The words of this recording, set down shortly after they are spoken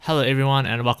Hello, everyone,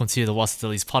 and welcome to the What's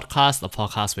Sillies podcast, a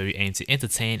podcast where we aim to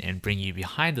entertain and bring you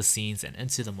behind the scenes and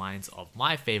into the minds of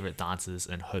my favorite dancers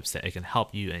in hopes that it can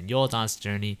help you in your dance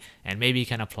journey and maybe you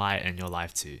can apply it in your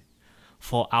life too.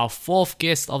 For our fourth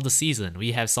guest of the season,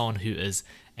 we have someone who is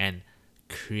an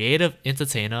creative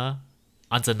entertainer,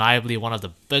 undeniably one of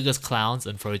the biggest clowns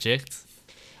in Project,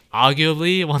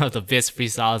 arguably one of the best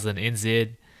freestylers in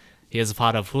NZ. He is a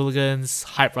part of Hooligans,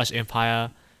 Hype Rush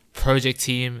Empire, Project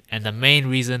Team, and the main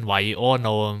reason why you all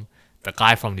know him, the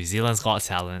guy from New Zealand's Got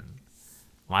Talent,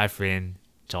 my friend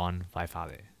John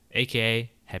Vaifale, aka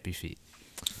Happy Feet.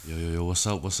 Yo, what's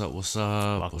up? Welcome,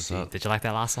 What's G. up? Did you like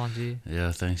that last one, G?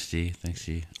 Yeah, thanks, G.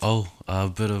 Oh, a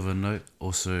bit of a note.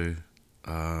 Also,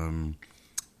 I'm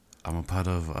a part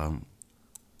of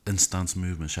Instance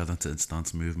Movement. Shout out to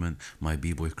Instance Movement, my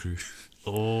b-boy crew.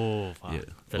 Oh, wow. Yeah,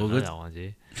 Didn't all know good. that one,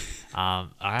 G.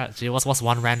 Alright, G. What's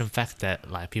one random fact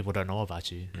that like people don't know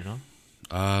about you? You know?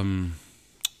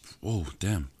 Oh,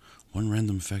 damn. One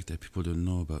random fact that people don't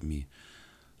know about me.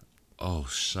 Oh,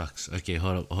 shucks. Okay,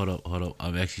 hold up.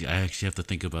 I actually have to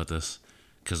think about this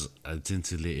because I tend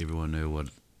to let everyone know what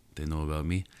they know about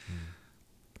me.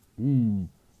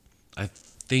 I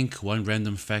think one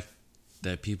random fact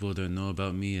that people don't know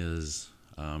about me is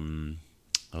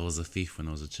I was a thief when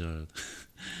I was a child.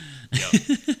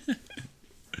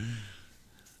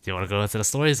 Do you want to go into the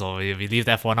stories, or we leave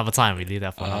that for another time? We leave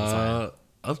that for another time.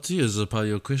 Up to you. Is it part of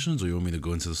your questions, or you want me to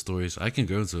go into the stories? I can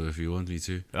go into it if you want me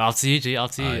to. Up to you, G.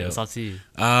 Up to you. yeah. It's up to you.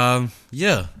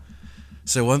 Yeah.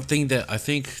 So one thing that I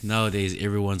think nowadays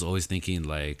everyone's always thinking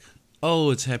like, oh,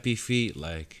 it's Happy Feet,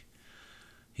 like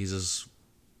he's just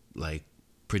like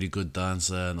pretty good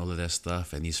dancer and all of that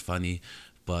stuff, and he's funny.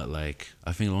 But like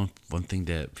I think one thing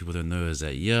that people don't know is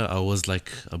that I was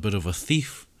like a bit of a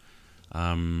thief.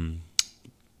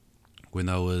 When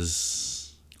I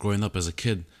was growing up as a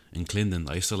kid in Clinton,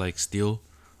 I used to like steal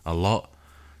a lot.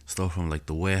 Stuff from like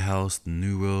the Warehouse, the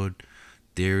New World,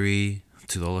 Dairy,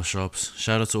 $2 shops.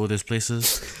 Shout out to all those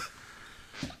places.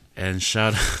 And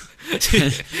shout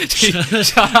Shout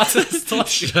out to the store.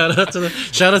 shout out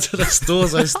to the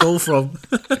stores I stole from.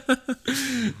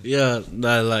 Yeah,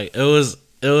 nah, like it was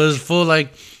for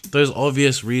like those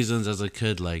obvious reasons as a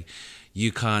kid, like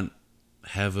you can't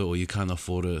have it or you can't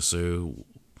afford it, so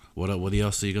what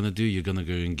else are you gonna do? You're gonna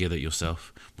go and get it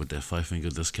yourself with that 5-finger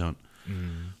discount.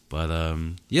 But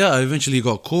I eventually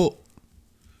got caught,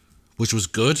 which was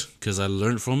good because I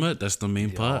learned from it. That's the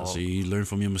main part. So you learn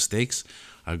from your mistakes.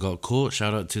 I got caught.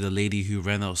 Shout out to the lady who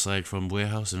ran outside from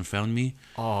Warehouse and found me.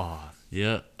 Oh,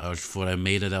 Yeah, I thought I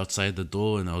made it outside the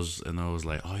door, and I was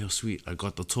like, oh, you're sweet. I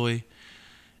got the toy,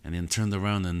 and then turned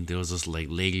around, and there was this like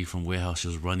lady from Warehouse. She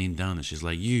was running down, and she's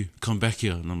like, "You come back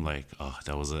here," and I'm like, oh,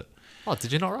 that was it. oh,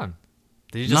 did you not run?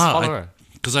 Did you just follow her?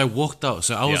 Because I walked out.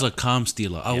 So I was Yeah. a calm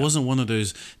stealer. I wasn't one of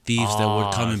those thieves that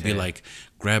would come and be okay. like,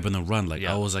 grab and run. Like,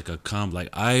 Yeah. I was like a calm, like,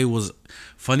 I was,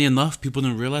 funny enough, people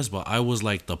didn't realize, but I was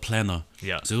like the planner.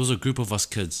 Yeah. So it was a group of us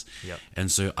kids. Yeah.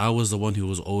 And so I was the one who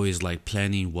was always like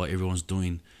planning what everyone's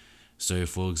doing. So,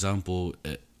 for example,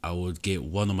 I would get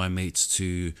one of my mates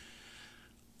to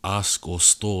ask or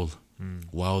stall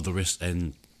while the rest,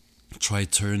 and try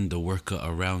turn the worker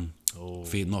around.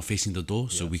 Not facing the door,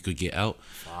 so we could get out.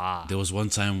 There was one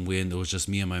time when it was just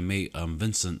me and my mate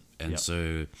Vincent, and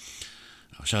so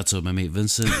shout out to my mate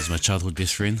Vincent. He's my childhood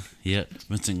best friend. Yeah,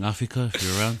 Vincent Africa, if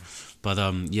you're around. But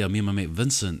me and my mate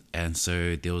Vincent, and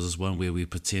so there was this one where we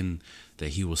pretend that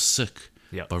he was sick,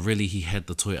 but really he had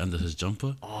the toy under his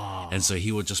jumper, and so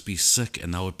he would just be sick,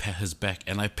 and I would pat his back,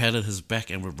 and I patted his back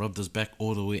and would rub his back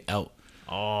all the way out.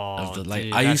 Oh, Like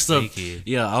dude, I that's used to,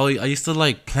 sneaky. I used to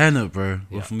like plan it, bro,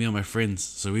 with me and my friends.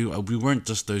 So we weren't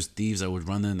just those thieves that would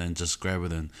run in and just grab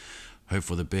it and hope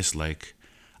for the best. Like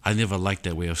I never liked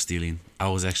that way of stealing. I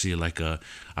was actually like I'd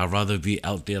rather be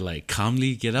out there like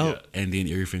calmly get out, and then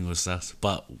everything was sus.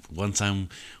 But one time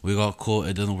we got caught,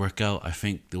 it didn't work out. I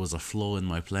think there was a flaw in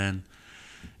my plan,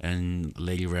 and a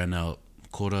lady ran out,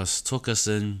 caught us, took us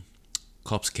in.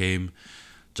 Cops came,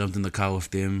 jumped in the car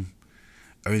with them,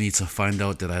 only to find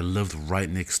out that I lived right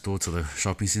next door to the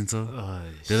shopping center.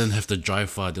 They didn't have to drive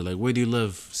far. They're like, "Where do you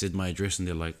live?" Said my address, and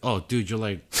they're like, "Oh, dude, you're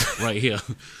like right here."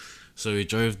 So we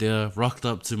drove there, rocked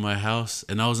up to my house,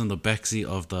 and I was in the backseat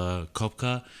of the cop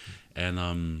car, and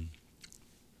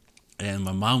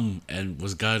my mom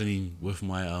was gardening with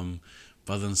my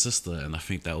brother and sister, and I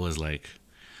think that was like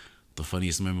the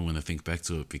funniest moment when I think back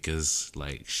to it, because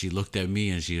like she looked at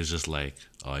me and she was just like,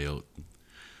 "Oh, yo,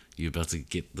 you about to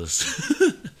get this."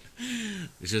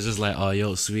 She was just like, "Oh,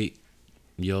 yo, sweet,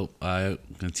 yo, I'm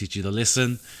gonna teach you the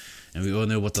lesson," and we all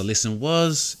know what the lesson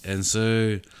was. And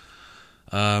so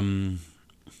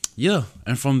yeah,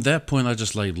 and from that point, I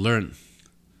just like learned.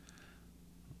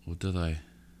 Or did I?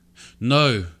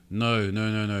 No.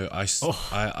 Oh.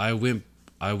 I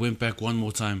went back one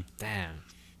more time. Damn.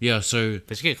 Yeah, so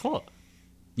Did you get caught?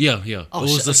 yeah. Oh, It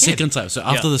was shit, the again? second time. So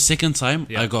after Yeah. the second time,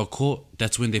 Yeah. I got caught.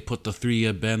 That's when they put the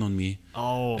 3-year ban on me.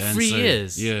 Oh, And 3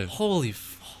 years. yeah. Holy.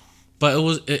 But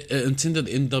it intended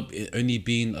to end up only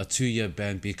being a 2-year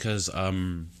ban because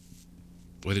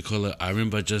what do you call it? I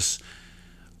remember just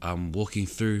walking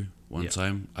through one Yeah.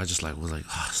 time. I just like was like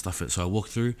stuff it. So I walked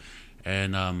through,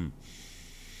 and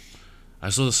I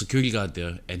saw the security guard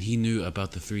there, and he knew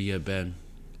about the 3-year ban,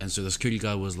 and so the security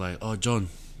guard was like, "Oh, John,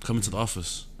 come into the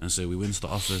office." And so we went to the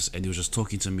office, and he was just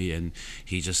talking to me, and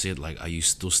he just said like, "Are you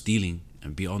still stealing?"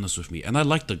 And be honest with me. And I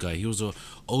liked the guy. He was a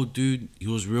old dude. He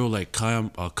was real like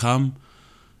calm.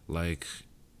 Like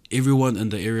everyone in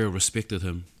the area respected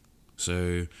him.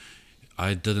 So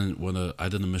I didn't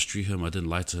mistreat him. I didn't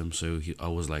lie to him. So I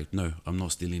was like, no, I'm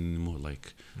not stealing anymore.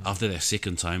 Like after that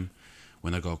second time,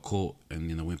 when I got caught and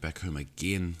then I went back home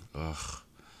again,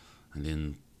 and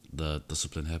then the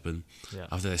discipline happened. Yeah.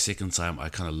 After that second time, I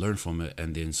kind of learned from it.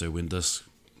 And then so when this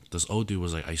old dude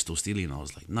was like, "Are you still stealing?" I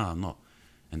was like, "Nah, I'm not."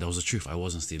 And that was the truth. I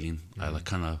wasn't stealing. I like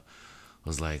kind of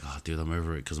was like, "Oh, dude, I'm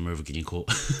over it because I'm over getting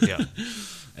caught." Yeah.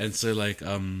 And so like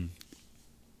I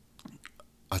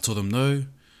told him no.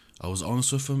 I was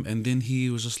honest with him, and then he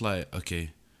was just like, okay,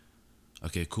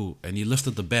 cool. And he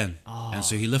lifted the ban. And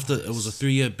so he lifted, it was a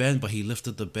 3-year ban, but he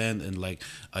lifted the ban in like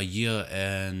a year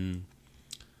and,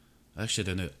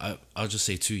 actually I don't know, I'll just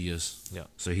say 2 years. Yeah.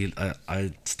 So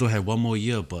I still had one more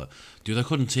year, but dude, I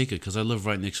couldn't take it because I live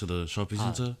right next to the shopping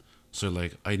center. So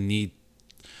like I need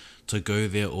to go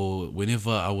there, or whenever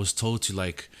I was told to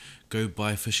like go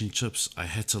buy fish and chips, I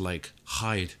had to like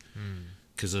hide.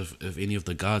 Because if any of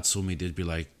the guards saw me, they'd be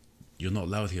like, "You're not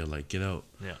allowed here, like get out."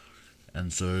 Yeah.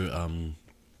 And so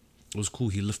it was cool.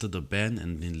 He lifted the ban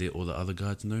and then let all the other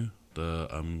guards know,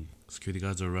 the security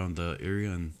guards around the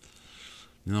area, and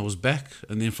then I was back.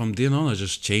 And then from then on, I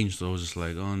just changed. I was just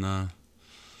like, oh nah.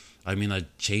 I mean, I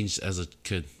changed as a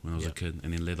kid when I was a kid,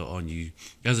 and then later on, you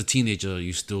as a teenager,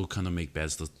 you still kind of make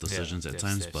bad decisions at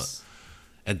times. But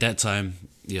at that time,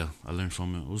 yeah, I learned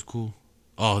from it. It was cool.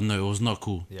 Oh no, it was not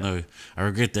cool. Yeah. No, I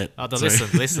regret that. Oh, the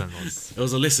Sorry. lesson was. It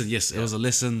was a lesson. Yes, it was a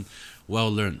lesson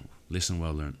well learned. Lesson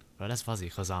well learned. Bro, that's fuzzy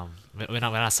because when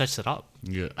I searched it up,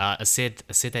 Yeah. it said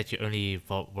that you only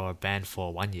were banned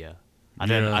for 1 year. I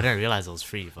Yeah. didn't realize it was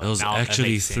 3. But It was now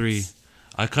actually makes 3. sense.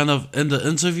 I kind of in the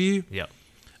interview, Yep.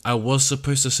 I was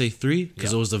supposed to say 3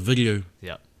 because Yeah. it was the video,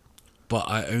 Yep. but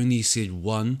I only said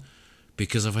 1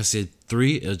 because if I said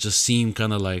 3, it just seemed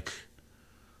kind of like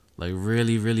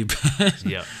really really bad.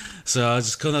 Yep. So I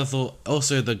just kind of thought.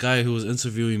 Also, the guy who was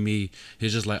interviewing me,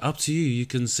 he's just like, "Up to you. You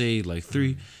can say like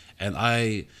 3." And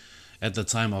at the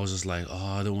time, I was just like, "Oh,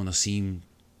 I don't want to seem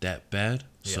that bad,"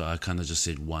 so Yeah. I kind of just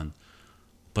said 1.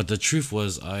 But the truth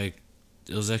was, it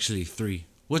was actually 3,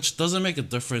 which doesn't make a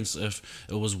difference if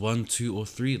it was 1, 2, or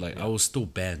 3. Like I was still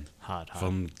banned Hard.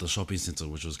 from the shopping center,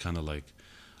 which was kind of like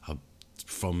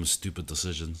from stupid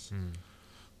decisions.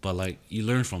 But like you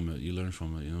learn from it. You know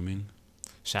what I mean?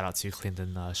 Shout out to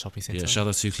Clinton Shopping Center. Yeah, shout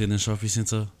out to Clinton Shopping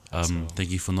Center.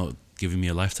 Thank you for not giving me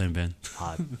a lifetime ban.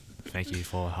 Hard. Thank you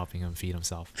for helping him feed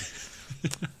himself.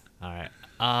 All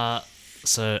right.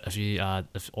 So if you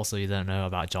don't know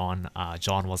about John,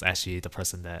 John was actually the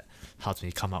person that helped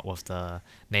me come up with the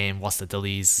name What's the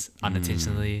Dillies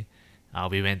unintentionally.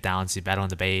 We went down to Battle on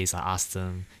the Bays. I asked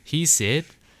him. He said,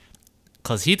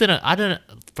 because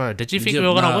bro, did you think we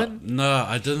were gonna win? No,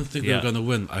 I didn't think we Yeah. were gonna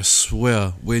win. I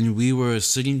swear, when we were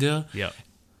sitting there, Yeah.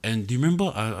 and do you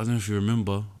remember? I don't know if you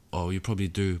remember, or you probably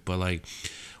do, but like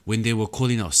when they were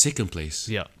calling out second place.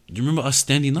 Yeah. Do you remember us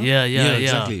standing up? Yeah.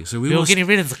 Exactly. So we were getting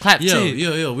ready to clap yeah, too.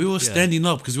 Yeah. We were standing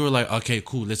up because we were like, okay,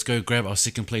 cool, let's go grab our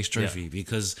second place trophy. Yeah.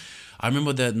 Because I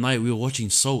remember that night we were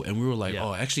watching Soul, and we were like, Yeah.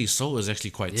 oh, actually, Soul is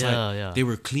actually quite Yeah, tight. yeah. They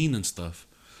were clean and stuff.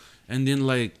 And then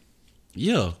like,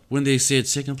 yeah, when they said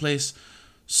second place,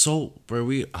 Soul, bro,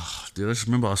 dude, I just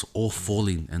remember us all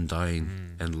falling and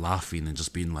dying and laughing and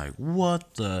just being like,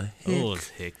 what the heck? It was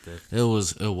hectic. It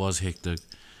was hectic.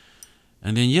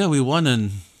 And then yeah, we won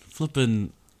and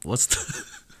flipping what's the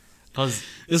Cause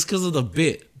it's because of the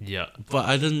bet. yeah. But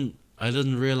I didn't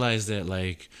realize that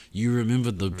like you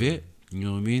remembered the bet. You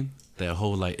know what I mean? That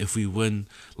whole like if we win,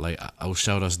 like I'll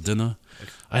shout us dinner.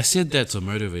 I said that to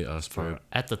motivate us, bro.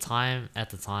 At the time,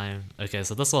 okay,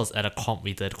 so this was at a comp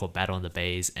we did called Battle on the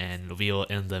Bays, and we were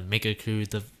in the Mega Crew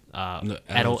No,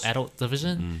 adult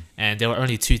division, and there were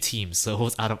only 2 teams, so it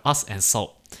was out of us and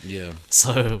Salt. Yeah.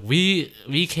 So we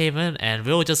came in and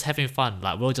we were just having fun.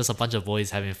 Like we were just a bunch of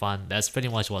boys having fun. That's pretty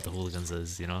much what the Hooligans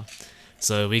is, you know.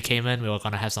 So we came in, we were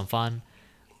gonna have some fun,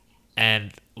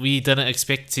 and we didn't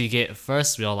expect to get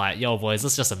first. We were like, "Yo, boys,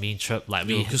 this is just a mean trip." Like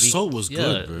Because Salt was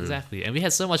good, bro. exactly. And we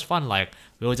had so much fun. Like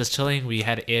we were just chilling. We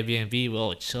had Airbnb. We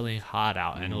were chilling hard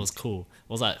out, and it was cool. It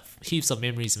was like heaps of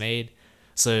memories made.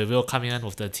 So we were coming in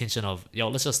with the intention of, yo,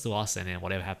 let's just do us, and then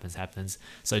whatever happens, happens.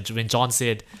 So when John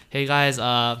said, hey guys,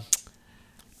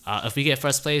 if we get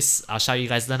first place, I'll show you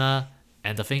guys dinner.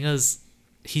 And the thing is,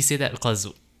 he said that because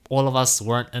all of us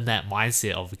weren't in that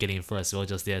mindset of getting first. We were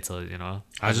just there to, you know.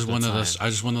 I just wanted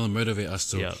to motivate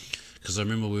us to, Yep. because I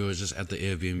remember we were just at the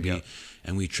Airbnb Yep.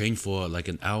 and we trained for like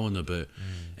an hour and a bit,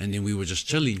 and then we were just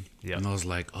chilling. Yep. And I was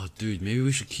like, oh, dude, maybe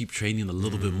we should keep training a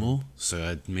little bit more. So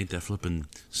I made that flipping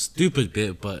stupid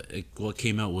bit, but what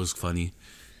came out was funny.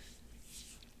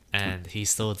 And he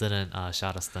still didn't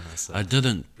shout us dinner. So. I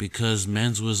didn't because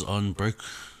Mans was on broke.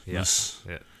 Yeah.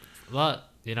 But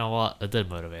you know what? It did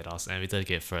motivate us, and we did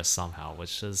get first somehow,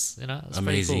 which is, you know, it's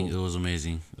Amazing. pretty cool. It was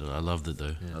amazing. I loved it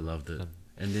though. Yeah. I loved it. Good.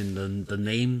 And then the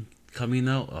name coming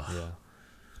out. Oh. Yeah.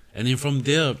 And then from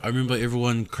there, I remember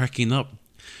everyone cracking up,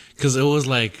 because it was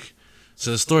like,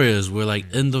 so the story is we're like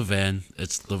in the van.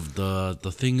 It's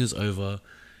the thing is over,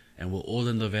 and we're all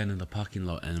in the van in the parking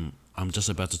lot, and I'm just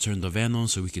about to turn the van on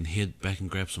so we can head back and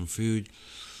grab some food,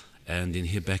 and then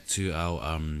head back to our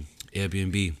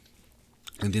Airbnb.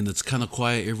 And then it's kind of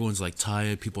quiet. Everyone's like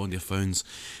tired. People on their phones,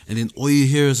 and then all you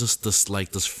hear is just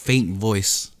this faint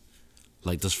voice,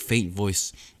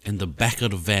 in the back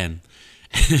of the van,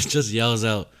 and it just yells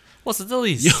out, What's the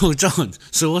dillies? "Yo, John,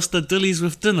 so what's the dillies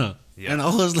with dinner?" Yeah. And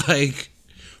I was like,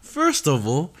 first of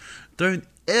all, don't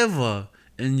ever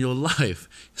in your life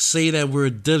say that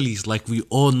we're dillies like we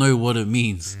all know what it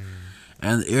means.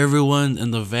 And everyone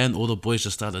in the van, all the boys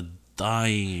just started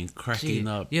dying and cracking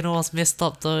up. You know what's messed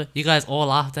up though? You guys all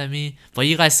laughed at me, but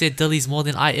you guys said dillies more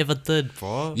than I ever did,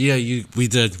 bro. Yeah, we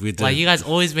did. Like you guys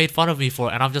always made fun of me for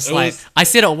it, and I'm just It like, was- I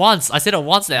said it once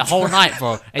that whole night,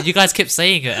 bro, and you guys kept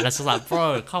saying it, and it's just like,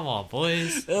 bro, come on,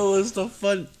 boys. It was the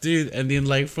fun, dude. And then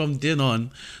like from then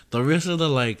on, the rest of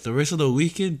the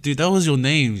weekend, dude, that was your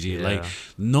name, G. Yeah. Like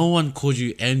no one called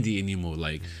you Andy anymore.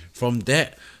 Like from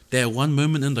that one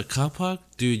moment in the car park,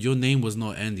 dude, your name was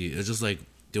not Andy. It's just like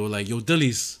they were like, "Yo,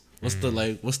 Dillies, what's the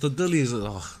Dillies?"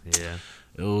 Oh, Yeah.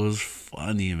 it was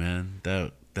funny, man.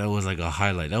 That was like a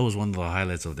highlight. That was one of the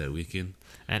highlights of that weekend.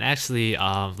 And actually,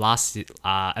 at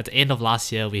the end of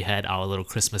last year, we had our little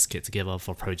Christmas get together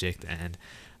for project, and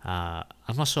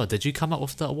I'm not sure. Did you come up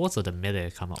with the awards, or did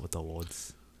Mele come up with the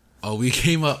awards? Oh, we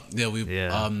came up. Yeah,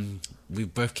 Yeah. we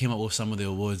both came up with some of the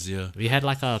awards. Yeah. We had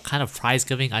like a kind of prize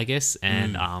giving, I guess,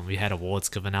 and we had awards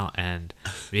given out, and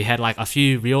we had like a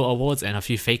few real awards and a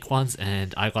few fake ones,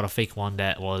 and I got a fake one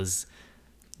that was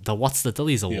the What's the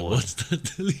Dillies Yeah, award what's the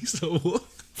Dillies award?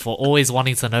 for always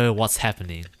wanting to know what's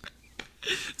happening.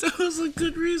 That was a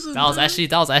good reason. That was actually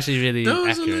really That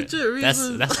was a accurate. legit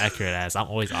reason. That's accurate, as I'm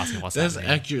always asking what's That's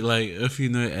happening. accurate. Like if you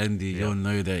know Andy, you'll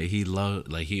know that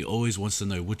he always wants to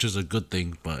know, which is a good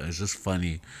thing. But it's just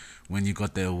funny when you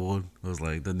got the award. It was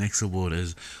like the next award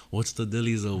is what's the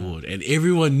Dillies award, and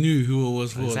everyone knew who it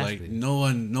was for. Exactly. Like no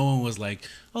one was like,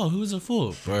 oh, who's it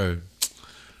for, bro?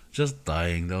 Just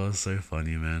dying. That was so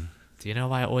funny, man. Do you know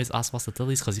why I always ask what's the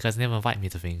Dillies? Because you guys never invite me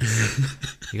to things.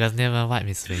 You guys never invite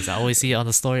me to things. I always see it on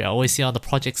the story. I always see it on the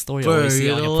project story. Bro, I always see it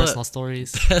you on know your what? personal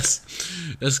stories. That's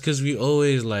because we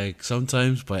always like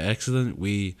sometimes by accident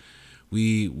we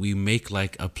make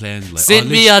like a plan like Send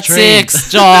me a let's train.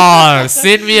 text, John.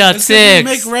 Send me a It's 'cause we make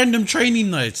text. random training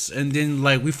nights and then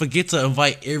like we forget to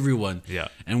invite everyone. Yeah.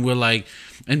 And we're like,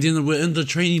 and then we're in the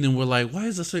training and we're like, why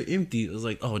is it so empty? It's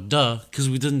like, oh duh, because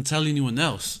we didn't tell anyone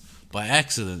else by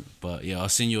accident. But yeah, I'll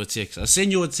send you a text.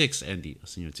 Andy. I'll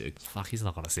send you a text. Fuck, he's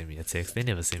not gonna send me a text. They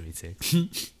never send me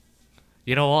text.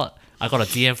 You know what? I got a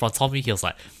DM from Tommy. He was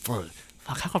like, bro,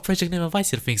 fuck, how come Project never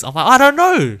invites you to things? I'm like, I don't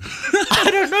know. I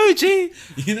don't know, G.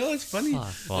 You know what's funny?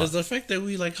 Fuck. It's the fact that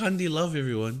we like Handy love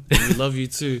everyone. And we love you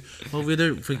too. But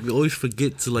we always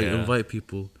forget to like Yeah. invite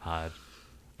people. Hard.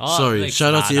 Oh, Sorry, like,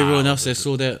 shout out to nah, everyone nah, else that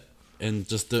saw that and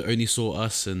just only saw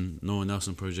us and no one else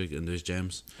in Project and those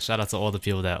jams. Shout out to all the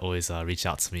people that always reach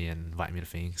out to me and invite me to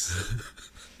things.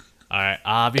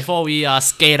 Alright, before we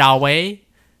skate our way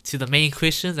to the main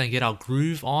questions and get our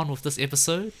groove on with this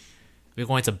episode, we're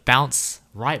going to bounce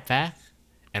right back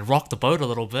and rock the boat a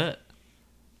little bit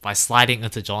by sliding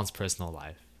into John's personal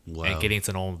life Wow. and getting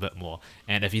to know him a bit more.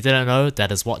 And if you didn't know,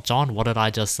 that is what, John? What did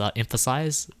I just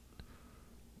emphasize?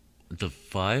 The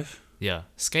 5? Yeah.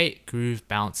 Skate, groove,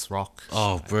 bounce, rock.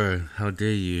 Oh, bro, how dare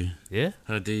you? Yeah?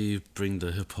 How dare you bring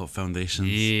the hip hop foundations?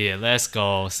 Yeah, let's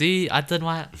go. See, I did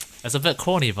my. It's a bit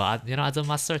corny, but I did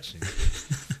my searching.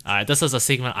 Alright, this is a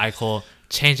segment I call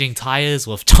Changing Tires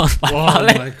with John Oh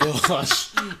Baifale. my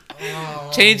gosh.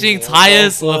 Changing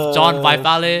Tires with John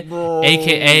Baifale,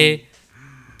 aka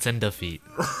Tinder Feet.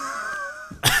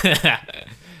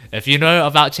 If you know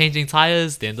about changing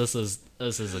tires, then this is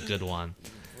a good one.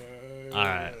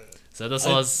 Alright. So this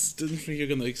was Didn't think you're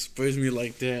gonna expose me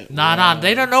like that. Nah,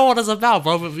 they don't know what it's about,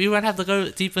 bro. But we won't have to go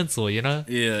deep into it, you know?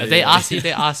 Yeah, If they yeah. ask you,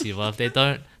 they ask you. But if they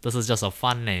don't, this is just a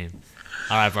fun name.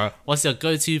 Alright, bro. What's your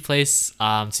go-to place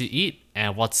to eat,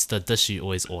 and what's the dish you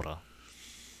always order?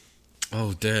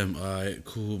 Oh damn! Alright,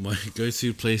 cool. My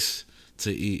go-to place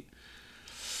to eat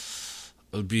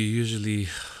would be usually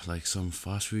like some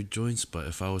fast food joints. But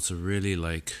if I were to really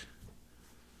like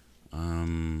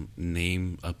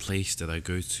name a place that I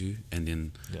go to and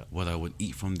then Yeah. what I would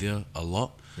eat from there a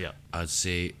lot, Yeah. I'd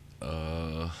say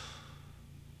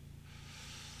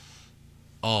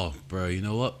oh bro, you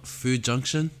know what? Food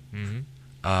Junction.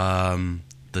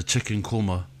 The chicken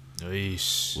korma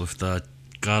Eesh. with the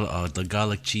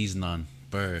garlic cheese naan,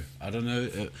 bro. I don't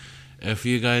know if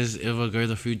you guys ever go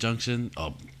to Food Junction.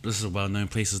 Oh, this is a well-known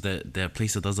places that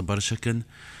place that does the butter chicken.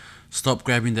 Stop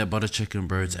grabbing that butter chicken,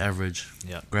 bro. It's average.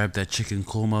 Yeah. Grab that chicken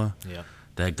korma, Yeah.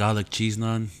 that garlic cheese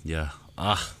naan. Yeah.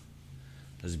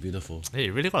 That's beautiful. Hey,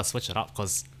 you really gotta switch it up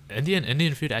because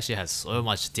Indian food actually has so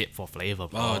much depth for flavor,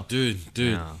 bro. Oh, dude.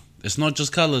 Yeah. It's not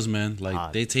just colors, man. Like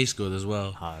Hard. they taste good as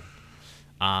well. Hard.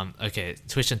 Okay,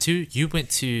 question 2. You went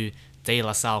to De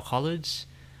La Salle College.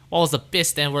 What was the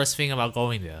best and worst thing about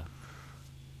going there?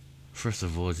 First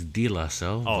of all, it's De La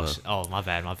Salle. Oh, but my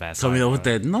bad. tell Sorry, me bro. what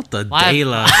that, not the My- De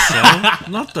La Salle,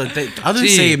 not the. I didn't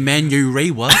Gee. say Manu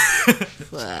Rewa.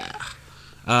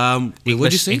 Wait,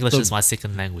 what'd you say? English the, is my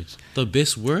second language. the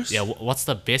best worst? Yeah, what's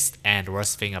the best and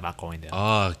worst thing about going there?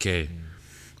 Oh, okay.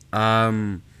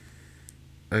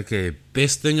 Okay.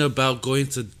 Best thing about going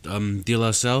to De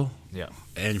La Salle, Yeah.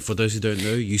 and for those who don't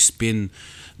know, you spend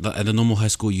at a normal high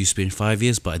school you spend 5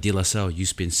 years, but at De La Salle you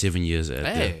spend 7 years at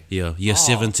Hey. year Oh.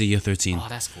 7 to year 13. Oh,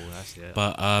 that's cool. That's yeah.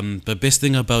 But the best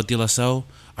thing about De La Salle,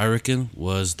 I reckon,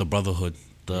 was the brotherhood,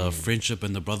 the Mm. friendship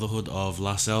and the brotherhood of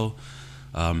La Salle.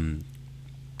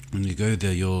 When you go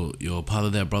there, you're part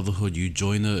of that brotherhood. You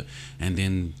join it, and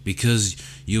then because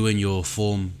you and your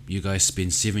form, you guys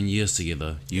spend 7 years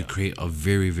together. You Yeah. create a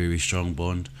very very strong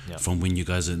bond Yeah. from when you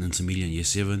guys are in intermediate year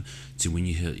 7 to when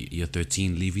you hit year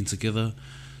 13, leaving together.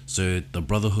 So the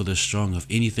brotherhood is strong. If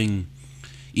anything,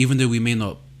 even though we may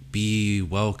not be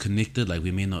well connected, like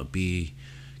we may not be,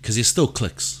 because there's still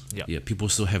cliques. Yeah. People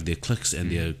still have their cliques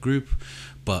and their group,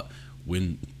 but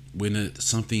when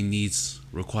something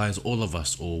requires all of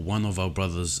us, or one of our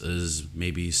brothers is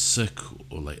maybe sick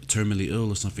or like terminally ill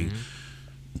or something,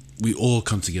 we all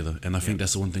come together, and I think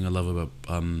that's the one thing I love about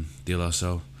De La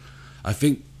Salle. I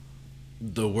think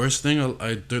the worst thing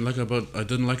I didn't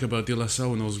like about De La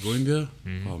Salle when I was going there.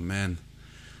 Oh man,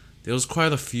 there was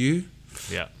quite a few.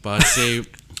 Yeah. But I'd say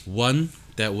one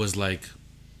that was like,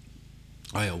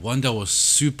 one that was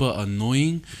super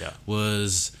annoying Yeah.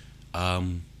 was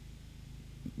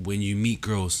when you meet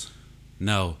girls.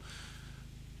 Now,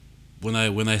 when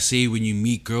I say when you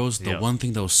meet girls, the Yeah. one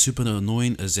thing that was super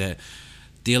annoying is that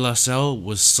De La Salle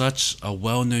was such a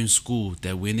well-known school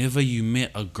that whenever you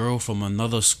met a girl from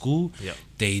another school, Yeah.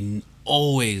 they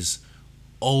always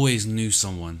knew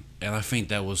someone, and I think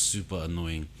that was super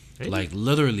annoying. Really? Like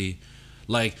literally,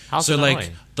 like How's so it like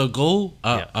annoying? the goal.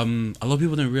 Yeah. A lot of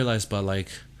people don't realize, but like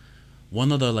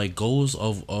one of the like goals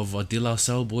of a De La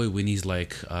Salle boy when he's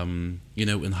like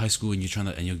in high school and you're trying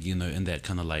to and you're in that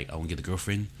kind of like I want to get a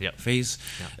girlfriend Yep. phase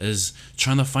Yeah. is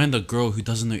trying to find a girl who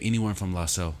doesn't know anyone from La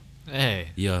Salle. Hey.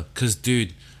 Yeah, cause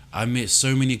dude, I met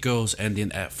so many girls, and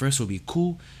then at first it'll be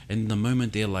cool, and the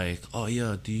moment they're like, "Oh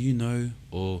yeah, do you know?"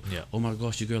 or Yeah. "Oh my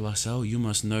gosh, you go La Salle, you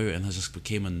must know," and it just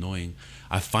became annoying.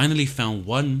 I finally found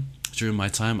one during my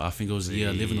time. I think it was year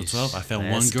 11 or 12. I found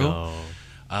one Let's girl,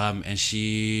 go. and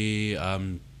she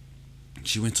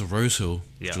went to Rose Hill,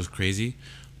 which Yeah. was crazy,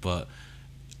 but.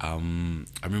 I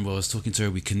remember I was talking to her.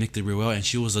 We connected real well, and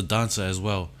she was a dancer as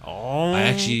well. Oh. I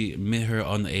actually met her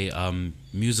on a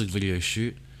music video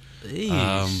shoot.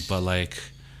 But like,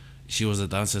 she was a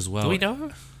dancer as well. Do we know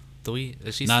her?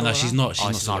 Is she Nah, still she's around? not. Oh, She's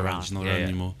not still around. She's not around Yeah.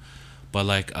 anymore. But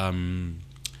like, and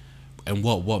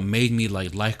what made me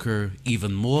like her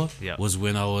even more Yeah. was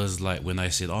when I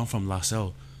said, "Oh, I'm from La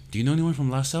Salle. Do you know anyone from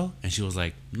La Salle?" And she was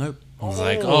like, "Nope." I was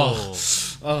like,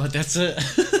 "Oh, that's it."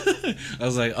 I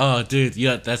was like, "Oh, dude,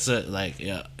 yeah, that's it." Like,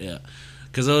 yeah.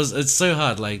 Because it's so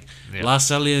hard. Like Yeah.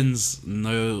 Lasallians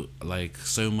know like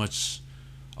so much,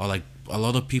 or like a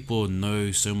lot of people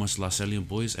know so much Lasallian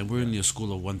boys, and we're only a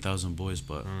school of 1,000 boys,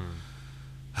 but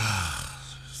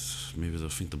maybe they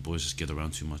think the boys just get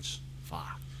around too much.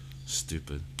 Fuck.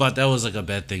 Stupid. But that was like a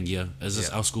bad thing. Yeah, it's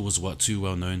just Yeah. our school was too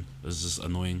well known. It was just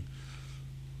annoying.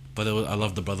 But I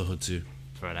love the brotherhood too.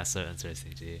 Bro, that's so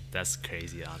interesting, G. That's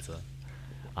crazy answer.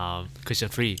 Question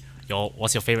 3.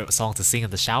 What's your favorite song to sing in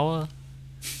the shower?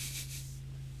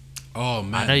 Oh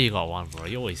man, I know you got one, bro.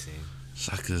 You always sing.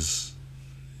 suckers.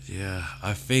 Yeah,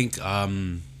 I think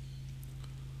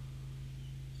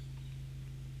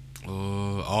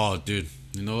oh dude,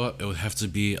 you know what? It would have to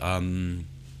be oh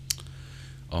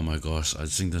my gosh, I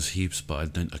sing this heaps, but I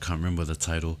can't remember the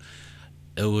title.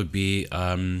 It would be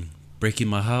Breaking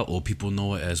My Heart, or people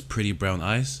know it as Pretty Brown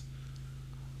Eyes,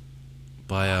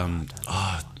 by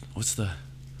what's the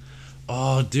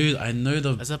dude, I know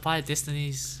the Is it by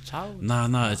Destiny's Child?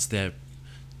 nah, it's that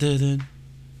dun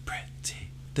pretty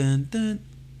dun dun,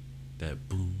 that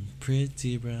boom,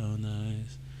 pretty brown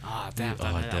eyes. Damn.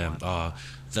 I know that Damn. one.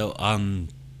 So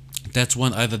that's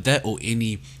one, either that or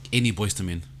any Boyz II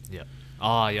Men. Yep.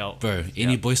 Oh, yo. Bro,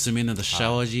 any Yep. Boyz II Men in the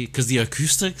shower, G, because the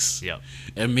acoustics, Yep.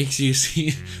 it makes you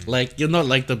see like you're not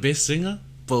like the best singer,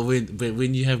 but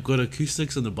when you have good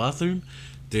acoustics in the bathroom,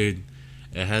 dude,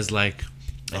 it has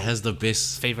the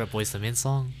best. Favorite Boyz II Men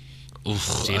song?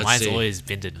 Oof, Gee, I'd mine's say- always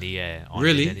Bended Knee.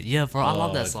 Really? Yeah, bro, I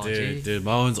love that song, G. dude,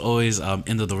 my one's always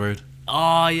End of the Road.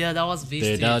 Oh, yeah, that was Beast.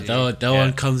 Dude, that Yeah.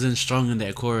 one comes in strong in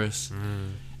that chorus.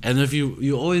 And if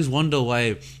you always wonder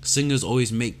why singers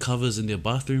always make covers in their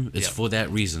bathroom, it's Yeah. for that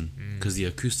reason. Because the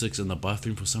acoustics in the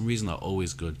bathroom for some reason are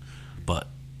always good. But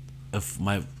if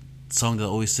my song that I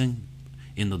always sing,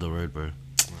 End of the Road, bro.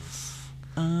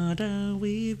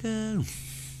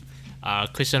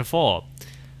 Question 4.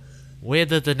 Where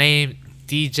did the name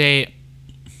DJ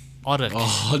Odik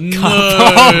Oh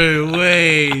no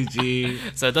way, G.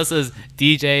 So this is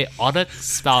DJ Odik,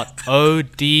 spelled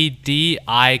Oddik.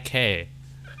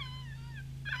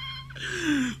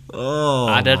 Oh,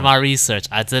 I did my research.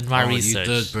 You did,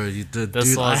 bro. You did, This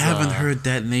dude. I was, haven't heard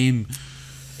that name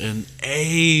in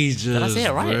ages. Did I say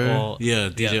it right, bro. or- Yeah,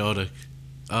 DJ Yeah. Odik.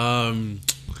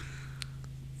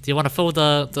 Do you want to fill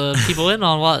the people in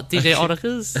on what DJ Odik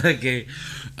is? Okay.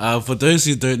 For those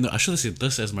who don't know, I should have said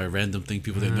this as my random thing.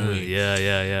 People don't know it.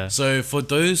 Yeah. So for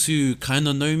those who kind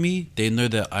of know me, they know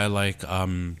that I like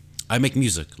I make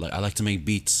music. Like I like to make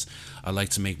beats. I like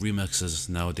to make remixes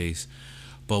nowadays.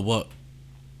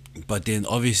 But then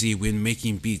obviously when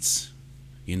making beats,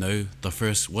 you know,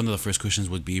 one of the first questions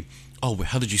would be, oh,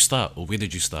 how did you start, or where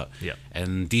did you start? Yeah.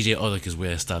 And DJ Odik is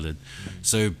where I started.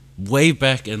 So way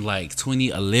back in like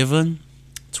 2011,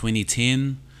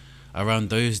 2010, around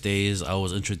those days, I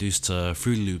was introduced to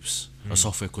Fruity Loops, a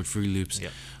software called Fruity Loops. Yeah.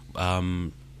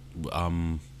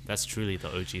 That's truly the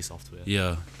OG software.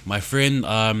 Yeah, my friend.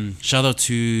 Shout out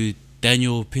to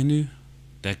Daniel Pinu.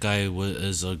 That guy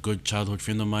is a good childhood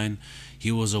friend of mine.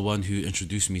 He was the one who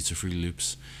introduced me to Fruity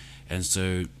Loops, and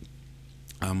so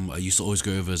I used to always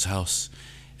go over his house,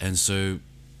 and so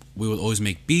we would always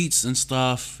make beats and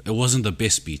stuff. It wasn't the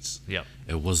best beats. Yeah.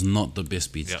 It was not the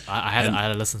best beats. Yeah. I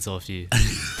had to listen to a few.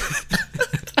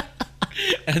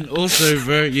 And also,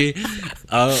 bro,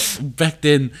 back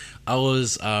then I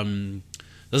was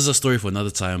this is a story for another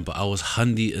time, but I was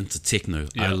handy into techno.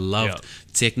 I Yeah, loved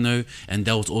techno, and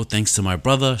that was all thanks to my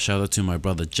brother. Shout out to my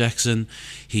brother Jackson.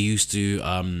 He used to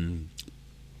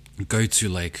go to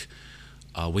like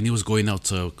when he was going out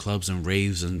to clubs and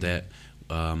raves and that,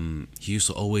 he used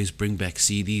to always bring back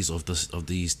CDs of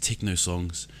these techno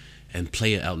songs and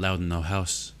play it out loud in our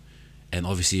house. And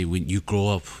obviously when you grow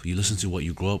up, you listen to what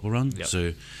you grow up around. Yep.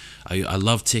 So I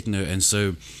love techno, and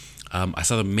so I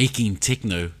started making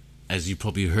techno, as you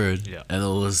probably heard. Yeah. And it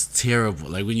was terrible.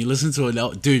 Like when you listen to it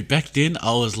now, dude, back then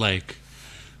I was like,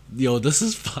 yo, this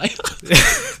is fire.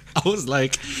 I was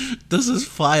like, this is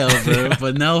fire, bro.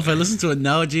 But now if I listen to it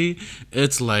now, G,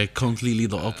 it's like completely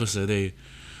the opposite, eh?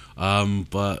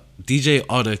 But DJ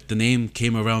Odik, the name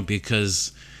came around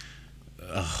because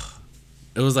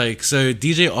it was like, so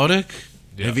DJ Odik,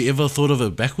 Yeah. have you ever thought of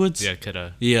it backwards? Yeah,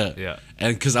 kiddo. Yeah. Yeah.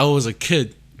 And because I was a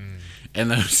kid,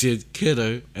 and I said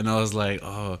kiddo, and I was like,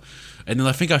 oh. And then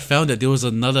I think I found that there was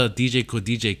another DJ called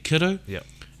DJ Kiddo, Yeah.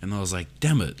 and I was like,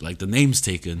 damn it, like the name's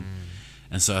taken.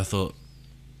 And so I thought,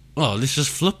 oh, let's just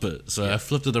flip it. So I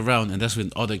flipped it around, and that's when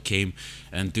Odik came.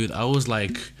 And dude, I was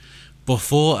like,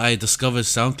 before I discovered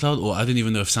SoundCloud, or I didn't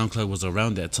even know if SoundCloud was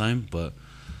around that time, but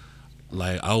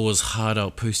like I was hard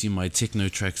out posting my techno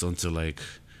tracks onto like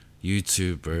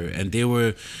YouTube, bro. And they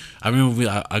were, I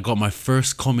remember I got my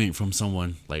first comment from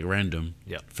someone, like random.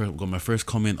 Yep. Got my first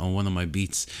comment on one of my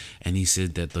beats, and he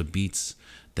said that the beats,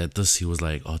 he was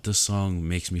like, oh, this song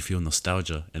makes me feel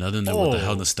nostalgia. And I didn't know what the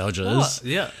hell nostalgia is.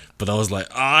 Yeah. But I was like,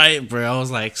 alright, bro. I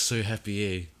was like so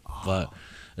happy, eh? But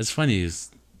it's funny,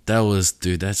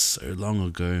 dude, that's so long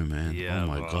ago, man. Yeah, oh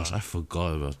my bro. gosh, I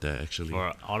forgot about that actually.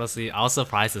 Bro, honestly, I was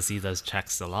surprised to see those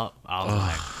checks still up. I was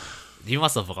like, you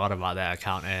must have forgot about that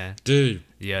account, eh? Dude,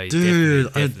 Yeah, you dude,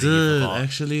 definitely I did. forgot.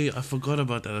 Actually, I forgot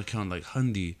about that account, like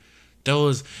Hundy. That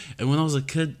was, and when I was a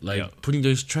kid, like Yeah. putting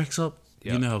those tracks up,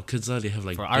 Yeah. you know how kids are, they have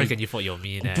like Bro, I reckon you thought you were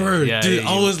mean, eh? bro, Yeah, dude, yeah,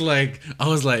 I you- was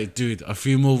like, dude, a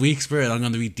few more weeks, bro, and I'm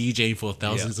gonna be DJing for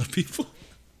thousands of people.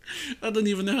 I don't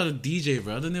even know how to DJ,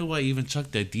 bro. I don't know why I even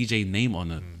chucked that DJ name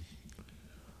on it.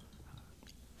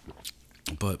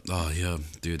 But oh yeah,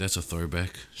 dude, that's a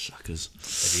throwback. Shuckers.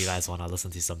 If you guys want to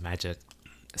listen to some magic,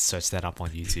 search that up on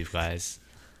YouTube, guys.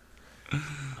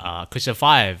 Question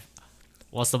 5.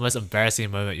 What's the most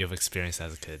embarrassing moment you've experienced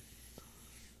as a kid?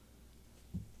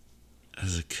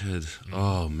 As a kid,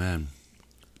 oh man.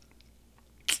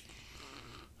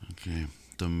 Okay,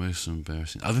 the most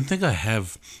embarrassing. I don't think I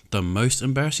have the most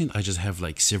embarrassing. I just have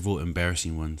like several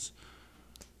embarrassing ones.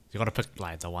 You gotta pick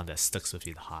like the one that sticks with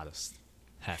you the hardest.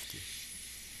 Have to.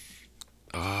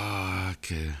 Ah,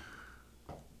 okay.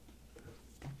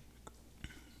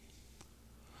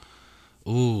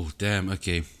 Oh, damn.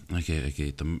 Okay.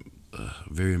 The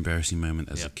very embarrassing moment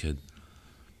as a Yep. kid.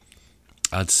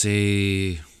 I'd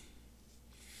say.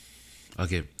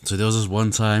 Okay, so there was this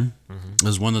one time. It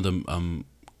was one of the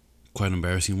quite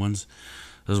embarrassing ones.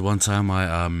 There was one time I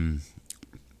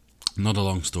not a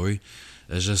long story.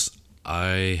 It's just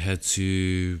I had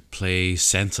to play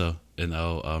Santa in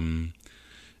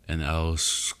our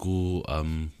school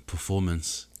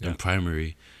performance in Yeah.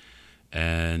 primary,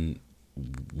 and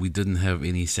we didn't have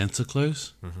any Santa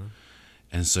clothes,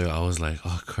 and so I was like,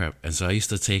 oh crap! And so I used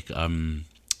to take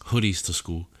hoodies to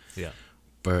school, Yeah.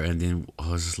 but and then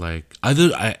I was just like,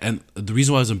 and the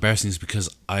reason why it was embarrassing is because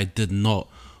I did not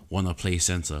want to play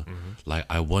Santa. Like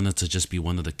I wanted to just be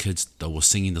one of the kids that was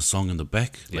singing the song in the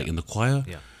back, like Yeah. in the choir.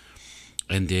 Yeah.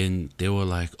 And then they were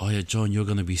like, oh yeah, John, you're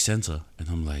gonna be Santa. And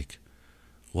I'm like,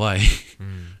 why?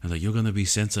 And like, you're gonna be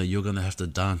Santa, you're gonna have to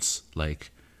dance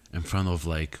like in front of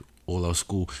like all our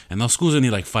school. And our school's only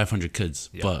like 500 kids.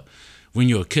 Yeah. But when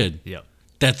you're a kid, Yeah.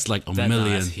 that's like a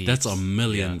million. that's heaps. That's a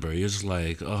million, Yeah. bro. You're just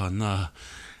like, oh nah.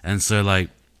 And so like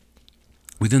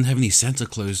we didn't have any Santa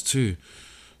clothes too.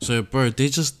 So bro, they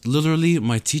just literally,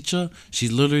 my teacher, she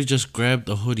literally just grabbed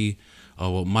a hoodie,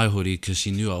 my hoodie, because she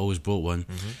knew I always brought one.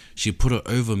 She put it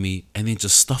over me and then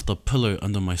just stuffed a pillow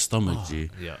under my stomach,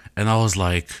 G. yeah. And I was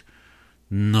like,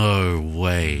 no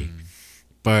way.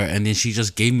 Bro, and then she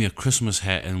just gave me a Christmas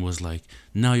hat and was like,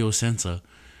 now you're Santa.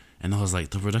 And I was like,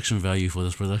 the production value for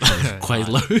this production is quite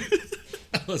low.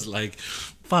 I was like,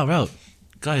 far out.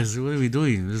 Guys, what are we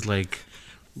doing? It's like,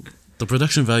 the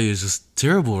production value is just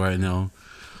terrible right now.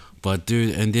 But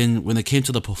dude, and then when it came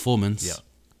to the performance, Yeah.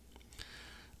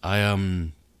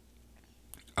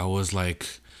 I was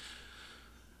like,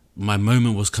 my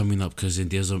moment was coming up because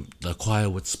the choir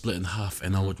would split in half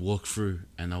and I would walk through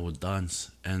and I would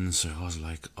dance. And so I was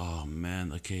like, oh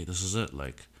man, okay, this is it.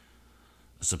 Like,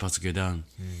 it's about to go down.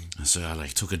 And so I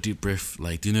like took a deep breath.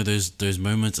 Like, do you know those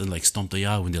moments in like Stomp the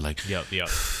Yard when they're like, Yep.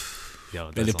 Yo,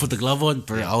 and they put the glove on,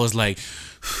 bro. I was like,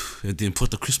 and then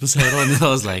put the Christmas hat on, and I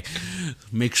was like,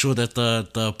 make sure that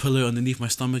the pillow underneath my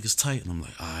stomach is tight. And I'm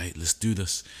like, all right, let's do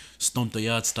this, Stomp the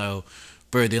Yard style,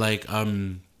 bro. They like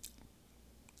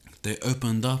they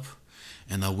opened up,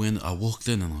 and I walked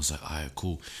in, and I was like, all right,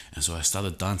 cool. And so I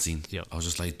started dancing. Yep. I was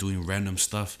just like doing random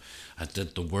stuff. I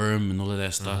did the worm and all of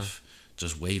that stuff,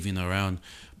 just waving around,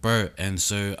 bro. And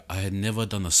so I had never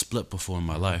done a split before in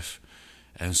my life.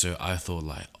 And so I thought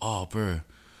like, oh, bro,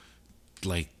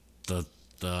 like the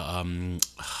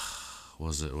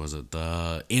was it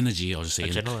the energy? I'll just say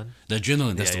Adrenaline. The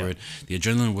adrenaline. That's Yeah, the yeah. word. The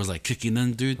adrenaline was like kicking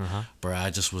in, dude. Bro,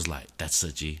 I just was like, that's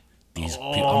it, G. These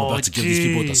people, I'm about to give these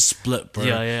people the geez. split, bro.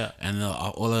 Yeah, yeah.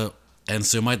 And and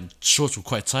so my shorts were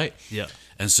quite tight. Yeah.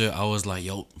 And so I was like,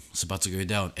 yo, it's about to go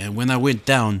down. And when I went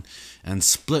down and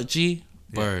split, G,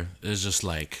 bro, it was just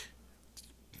like.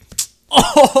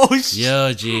 Oh shit.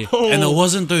 Yeah, G. And it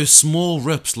wasn't those small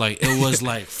rips, like it was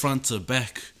like front to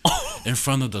back in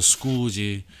front of the school,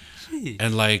 G.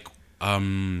 And like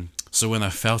so when I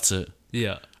felt it,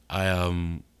 Yeah.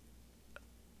 I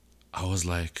was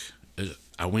like,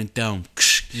 I went down,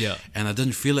 Yeah. and I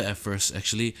didn't feel it at first.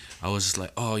 Actually, I was just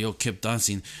like, oh, yo, kept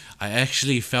dancing. I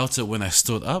actually felt it when I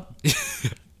stood up,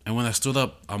 And when I stood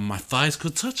up, my thighs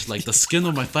could touch, like the skin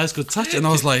of my thighs could touch, and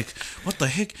I was like, "What the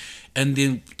heck?" And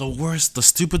then the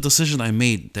stupid decision I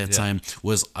made that time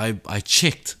was I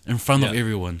checked in front of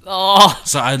everyone. Oh,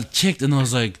 So I checked and I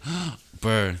was like,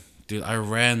 "Bro, dude, I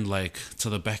ran like to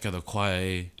the back of the choir,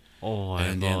 eh? oh my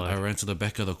And then I god. ran to the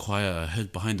back of the choir, I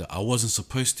hid behind it. I wasn't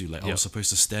supposed to, like I was supposed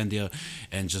to stand there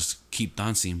and just keep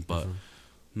dancing, but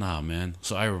nah, man.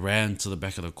 So I ran to the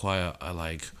back of the choir. I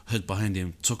like hid behind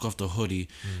him, took off the hoodie.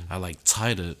 I like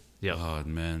tied it. Yep. Oh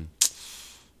man,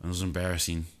 it was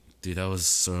embarrassing, dude. That was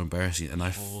so embarrassing. And I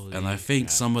Holy think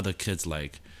crap. some of the kids,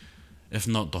 like, if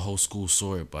not the whole school,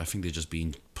 saw it. But I think they're just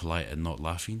being polite and not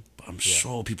laughing. But I'm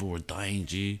sure people were dying,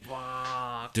 G.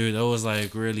 Fuck. Dude, that was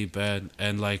like really bad.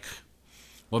 And like,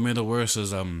 what made it worse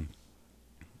is no,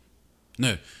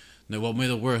 what made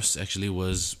it worse actually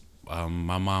was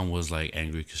my mom was like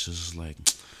angry because she was just like,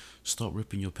 stop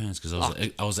ripping your pants, because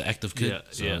I was an active kid, Yeah,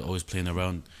 so yeah. I was always playing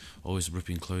around, always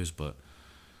ripping clothes, but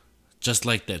just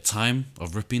like that time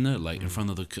of ripping it like in front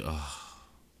of the kid,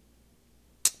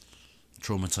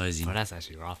 traumatizing. Bro, that's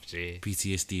actually rough, G.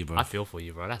 PTSD, bro. I feel for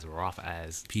you, bro. That's rough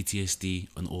as. PTSD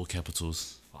in all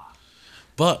capitals. Fuck.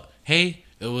 But hey,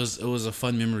 it was a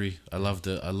fun memory. I loved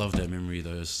it. I love that memory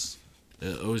though.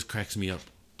 It always cracks me up.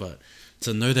 But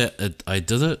to know that I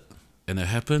did it and it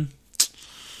happened,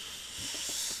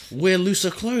 wear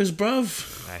looser clothes,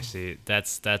 bruv. Actually,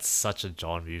 that's such a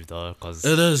John move though, cause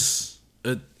It is.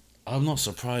 I'm not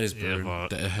surprised, bro, Yeah, but-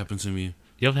 that it happened to me.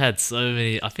 you've had so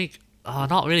many. I think,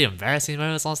 not really embarrassing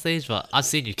moments on stage, but I've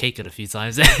seen you cake it a few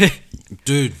times.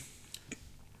 Dude.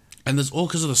 And it's all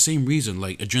because of the same reason,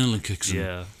 like adrenaline kicks in.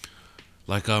 Yeah.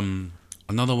 Like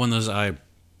another one is what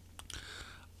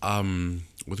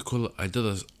do you call it? I did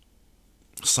a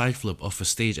side flip off a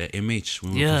stage at MH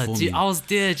when we were Yeah, performing. G, I was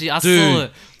there, G. I Dude. saw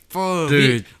it. Bro,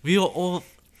 Dude. we were all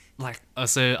like, we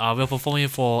were performing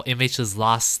for MH's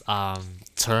last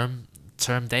term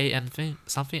day and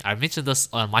something. I mentioned this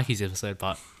on Mikey's episode,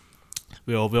 but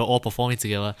we were all performing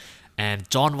together, and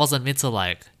John wasn't meant to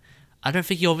like. I don't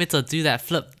think you were meant to do that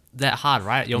flip that hard,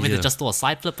 right? You were meant Yeah. to just do a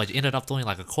side flip, but you ended up doing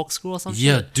like a corkscrew or something.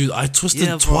 Yeah, dude, I twisted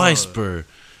Yeah, twice, bro. bro.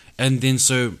 And then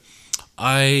so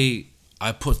I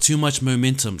put too much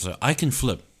momentum. So I can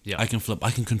flip. Yeah. I can flip.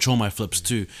 I can control my flips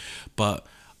too. But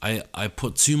I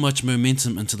put too much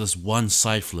momentum into this one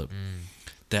side flip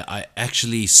that I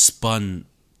actually spun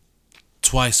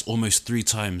twice, almost 3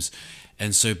 times.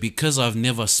 And so because I've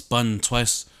never spun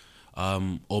twice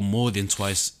or more than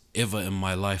twice ever in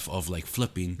my life of like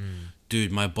flipping,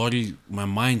 dude, my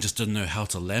mind just didn't know how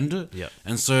to land it. Yeah.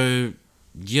 And so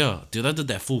yeah, dude, I did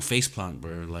that full face plant,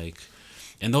 bro. Like,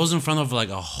 and that was in front of like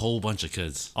a whole bunch of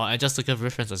kids. Oh, and just to give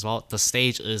reference as well, the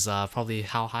stage is probably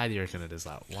how high do you reckon it is?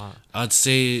 Like, wow. I'd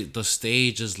say the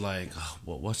stage is like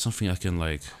what's something I can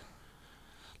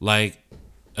like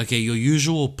okay, your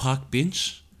usual park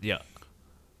bench Yeah.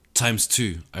 times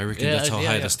 2. I reckon Yeah, that's how yeah,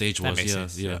 high yeah. the stage That was. makes Yeah,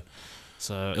 sense, yeah. yeah.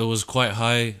 So It was quite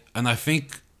high, and I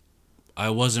think I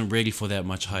wasn't ready for that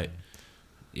much height.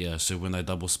 Yeah, so when I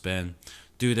double span,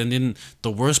 dude, and then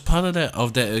the worst part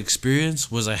of that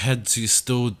experience was I had to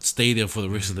still stay there for the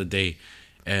rest of the day,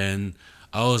 and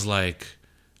I was like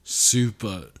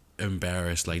super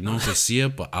embarrassed. Like no one could see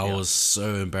it, but I was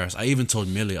so embarrassed. I even told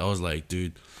Millie, I was like,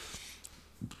 dude,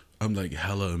 I'm like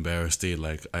hella embarrassed, dude.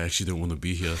 Like I actually don't want to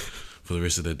be here for the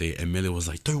rest of the day. And Millie was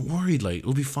like, don't worry, like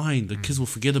it'll be fine. The kids will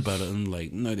forget about it. And I'm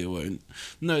like, no, they won't.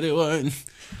 No, they won't.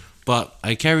 But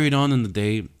I carried on in the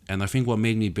day, and I think what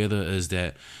made me better is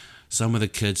that some of the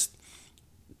kids,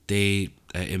 they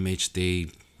at MH,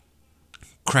 they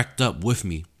cracked up with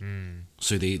me.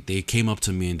 So they came up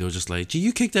to me and they were just like, "Gee,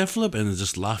 you kicked that flip," and they're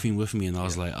just laughing with me. And I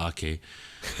was like, okay,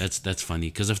 that's funny.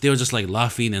 Because if they were just like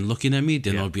laughing and looking at me,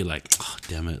 then I would be like, oh,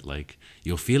 damn it, like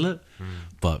you'll feel it.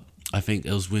 But I think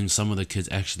it was when some of the kids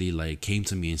actually like came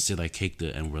to me and said I kicked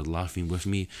it and were laughing with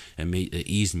me and made it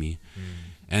eased me.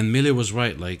 And Millie was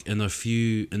right. Like in a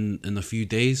few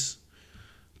days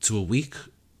to a week,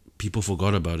 people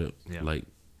forgot about it. Yeah. Like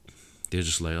they're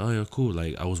just like, oh yeah, cool.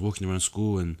 Like I was walking around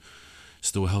school and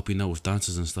still helping out with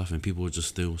dances and stuff, and people were just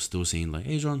still saying like,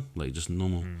 hey John, like just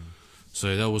normal.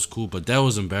 So that was cool, but that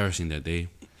was embarrassing that day.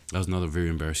 That was another very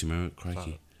embarrassing moment.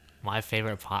 Crikey. my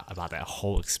favorite part about that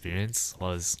whole experience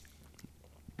was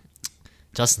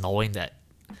just knowing that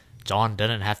John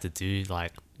didn't have to do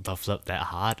like the flip that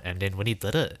hard, and then when he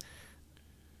did it,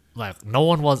 like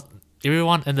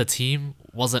everyone in the team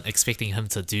wasn't expecting him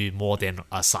to do more than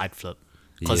a side flip,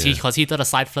 because he did a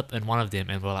side flip in one of them,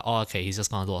 and we're like, oh okay, he's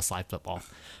just gonna do a side flip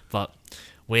off. But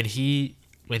when he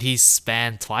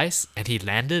spanned twice and he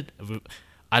landed,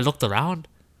 I looked around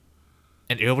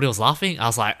and everybody was laughing. I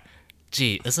was like,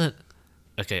 gee, isn't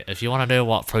Okay, if you want to know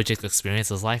what project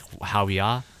experience is like, how we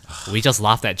are, we just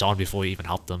laughed at John before we even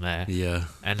helped him, Yeah.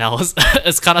 and that was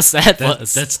it's kind of sad, but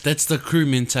That's the crew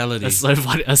mentality. it's so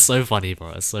funny. It's so funny, bro.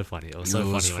 It's so funny. It was so It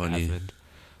was funny when funny. it happened.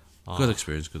 Good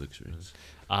experience. Good experience.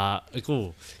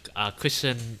 Cool.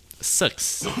 Question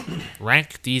 6.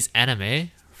 Rank these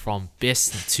anime from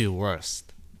best to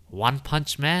worst. One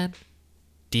Punch Man,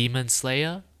 Demon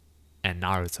Slayer, and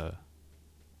Naruto.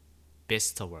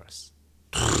 Best to worst.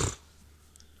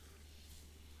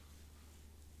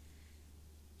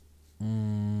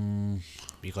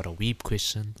 We got a weeb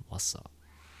question. What's up?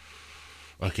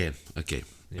 Okay.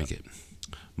 Yeah.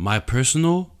 My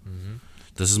personal.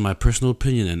 This is my personal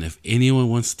opinion, and if anyone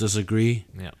wants to disagree,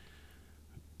 Yeah.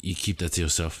 you keep that to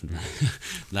yourself.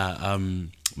 Nah,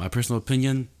 my personal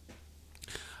opinion,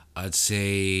 I'd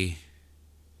say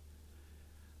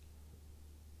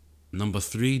number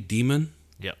 3, Demon.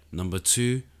 Yep. Number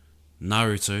 2,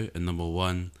 Naruto, and number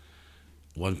 1,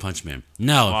 One Punch Man.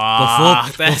 Now,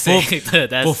 Wow, that's it.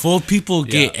 That's- before people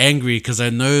get Yeah. angry, because I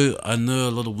know a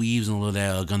lot of weaves and all of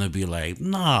that are gonna be like,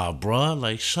 nah, bro,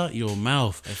 like shut your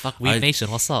mouth. Hey, fuck Weeb Nation,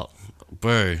 what's up?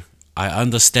 Bro, I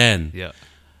understand. Yeah.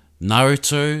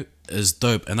 Naruto is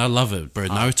dope, and I love it, bro.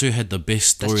 Naruto had the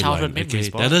best That's storyline. childhood memories,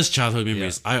 bro. That is childhood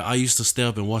memories. I used to stay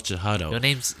up and watch it hard out.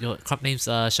 Your crop name's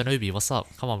Shinobi. What's up?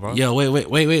 Come on, bro. Yeah, wait.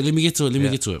 Let me get to it. Let me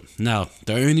get to it. Now,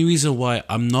 the only reason why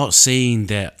I'm not saying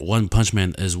that One Punch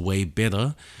Man is way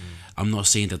better, I'm not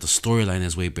saying that the storyline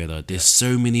is way better. There's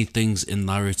so many things in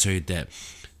Naruto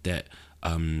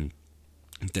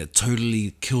that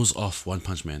totally kills off One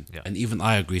Punch Man, Yeah. and even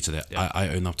I agree to that. Yeah. I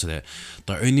own up to that.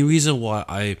 The only reason why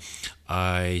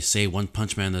I say One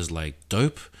Punch Man is like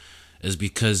dope is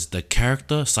because the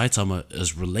character Saitama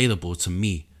is relatable to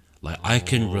me. Like I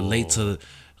can relate to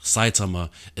Saitama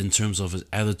in terms of his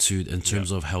attitude, in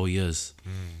terms of how he is.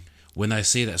 When I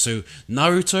say that, so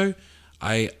Naruto,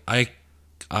 I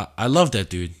love that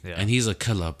dude, Yeah. and he's a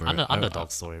killer, bro.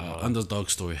 Underdog story, bro. Underdog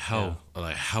story. Hell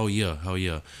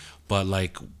yeah. But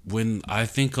like when I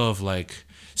think of like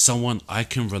someone I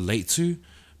can relate to,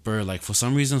 bro, like for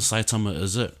some reason Saitama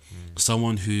is it.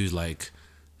 Someone who like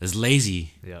is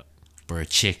lazy, Yeah. bro,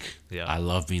 chick. Yeah. I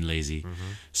love being lazy.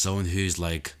 Someone who's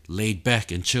like laid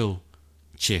back and chill,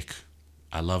 chick.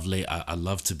 I love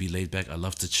to be laid back. I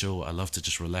love to chill. I love to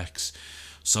just relax.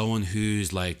 Someone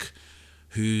who's like,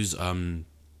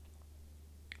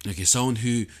 someone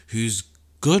who's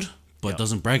good but Yeah.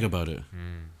 doesn't brag about it.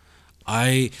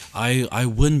 I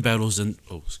win battles in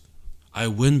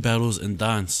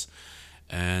dance,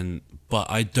 but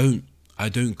I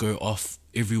don't go off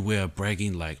everywhere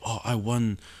bragging like, oh, I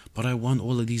won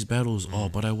all of these battles. Oh,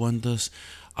 but I won this.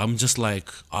 I'm just like,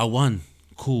 I won.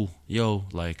 Cool, yo,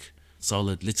 like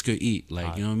solid. Let's go eat.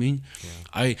 Like, you know what I mean?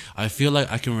 Yeah. I feel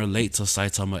like I can relate to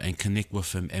Saitama and connect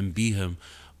with him and be him,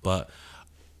 but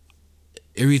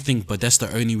that's the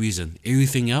only reason.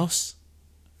 Everything else,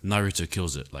 Naruto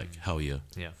kills it. Like hell yeah.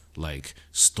 Yeah. Like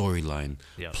storyline,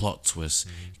 Yeah. plot twists,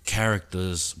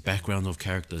 characters, background of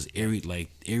characters,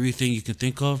 everything you can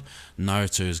think of,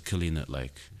 Naruto is killing it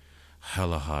like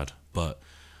hella hard. But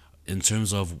in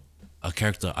terms of a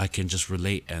character I can just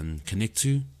relate and connect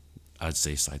to, I'd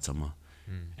say Saitama.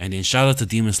 And then shout out to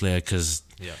Demon Slayer because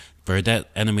Yeah. bro, that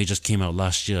anime just came out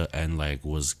last year and like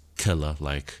was killer.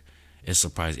 Like it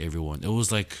surprised everyone. It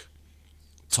was like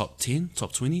top 10,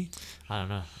 top 20. I don't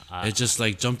know. It just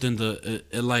like jumped in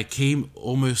it like came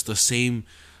almost the same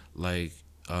like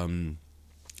in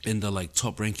the like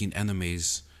top ranking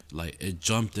animes. Like it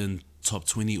jumped in top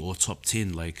 20 or top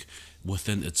 10 like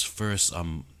within its first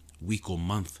week or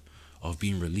month of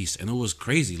being released, and it was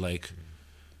crazy like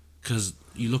because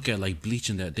you look at like Bleach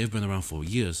and that they've been around for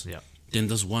years. Yeah. Then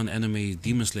this one anime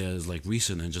Demon Slayer is like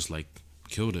recent and just like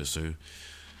killed it. So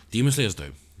Demon Slayer is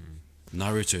dope.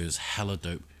 Naruto is hella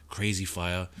dope, crazy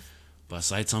fire, but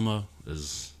Saitama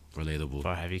is relatable.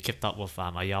 Bro, have you kept up with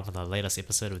are you up on the latest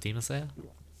episode of Demon Slayer?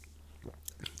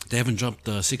 They haven't dropped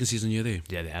the second season yet, eh?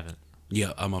 Yeah, they haven't.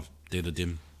 Yeah, I'm updated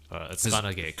them. Bro, it's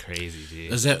gonna get crazy,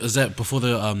 dude. Is that before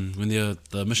the when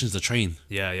the mission's the train?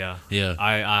 Yeah. Yeah.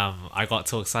 I got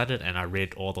too excited and I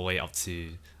read all the way up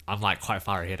to. I'm like quite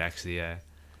far ahead actually. Yeah.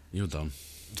 You're dumb.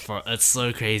 It's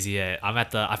so crazy. Yeah.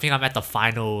 I think I'm at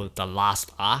the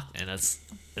last arc, and it's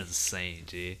insane,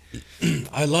 G.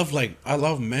 I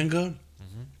love manga.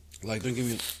 Like don't give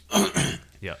me.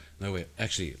 Yeah. No wait,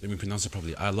 actually, let me pronounce it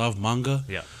properly. I love manga.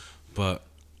 Yeah. But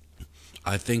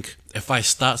I think if I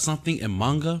start something in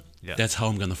manga, Yeah. that's how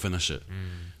I'm gonna finish it.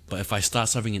 But if I start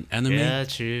something in anime, Yeah.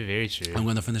 True. Very true. I'm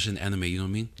gonna finish in anime. You know what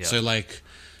I mean? Yeah. So like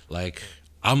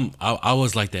I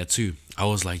was like that too. I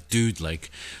was like, dude,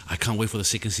 like I can't wait for the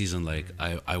second season. Like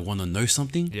I want to know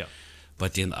something. Yeah.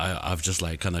 But then I've just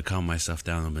like kind of calmed myself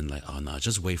down and been like, oh no,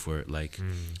 just wait for it. Like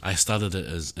I started it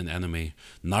as an anime.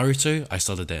 Naruto, I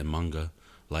started that in manga.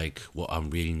 Like what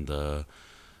I'm reading the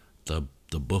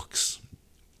books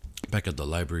back at the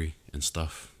library and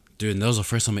stuff. Dude, and that was the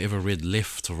first time I ever read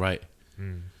left to right.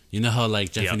 You know how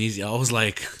like Japanese, I was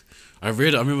like, I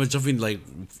remember jumping like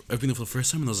opening it for the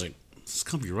first time and I was like, this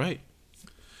can't be right.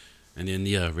 And then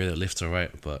yeah, I read it left to right,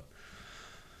 but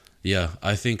yeah,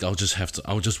 I think I'll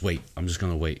just wait. I'm just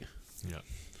gonna wait. Yeah.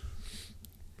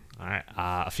 All right.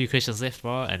 A few questions left,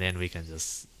 bro, and then we can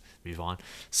just move on.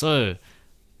 So,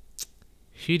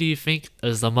 who do you think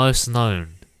is the most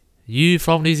known? You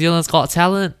from New Zealand's Got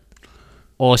Talent,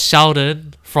 or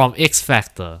Sheldon from X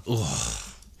Factor?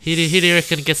 Who do you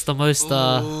reckon gets the most?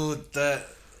 Shout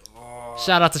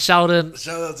out to Sheldon.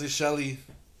 Shout out to Shelly.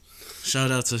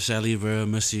 Shout out to Shelly, bro.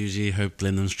 Miss you, G. Hope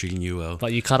Glennon's treating you well.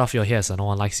 But you cut off your hair, so no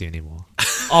one likes you anymore.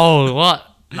 Oh, what?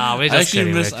 Nah, we're just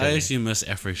kidding. I actually miss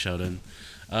Afro Sheldon.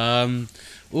 I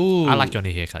like your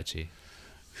new haircut, G.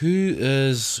 Who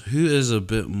is a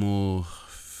bit more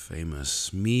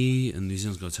famous? Me in New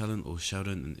Zealand's Got Talent or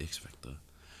Sheldon in X Factor?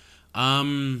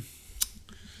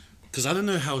 Because I don't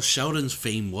know how Sheldon's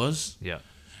fame was. Yeah.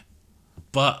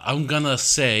 But I'm gonna have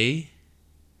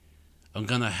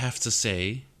to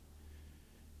say,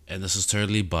 and this is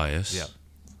totally biased. Yeah.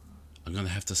 I'm gonna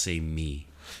have to say me.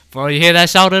 Bro, you hear that,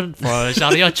 Sheldon? Bro,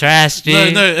 Sheldon, you're trash,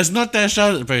 G. No, it's not that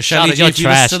Sheldon, bro. Sheldon, you're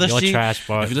trash. You're trash,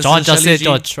 bro. John just said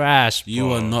you're trash, bro.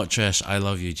 You are not trash. I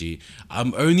love you, G.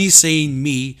 I'm only saying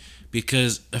me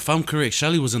because if I'm correct,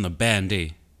 Shelly was in the band, eh?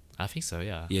 I think so,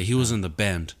 yeah. Yeah, he was in the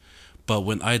band. But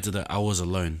when I did it, I was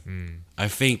alone. I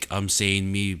think I'm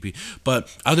saying me.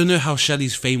 But I don't know how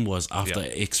Shelly's fame was after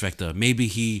X Factor. Maybe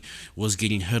he was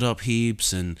getting hit up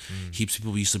heaps and heaps of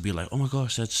people used to be like, oh my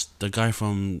gosh, that's the guy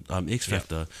from X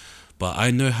Factor. But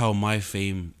I know how my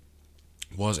fame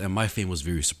was, and my fame was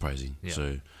very surprising.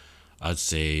 So I'd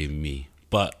say me.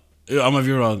 But I might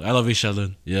be wrong. I love you,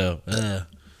 Sheldon. Yeah.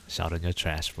 Sheldon, you're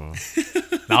trash, bro.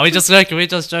 No, we're just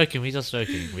joking. We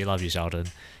love you, Sheldon.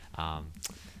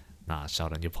 Nah,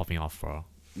 Sheldon, you're popping off, bro.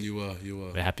 You are.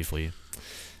 We're happy for you.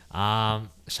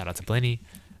 Shout out to Blenny.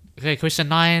 Okay, question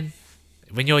 9.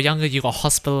 When you were younger, you got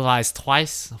hospitalized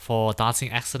twice for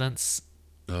dancing accidents.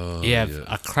 You have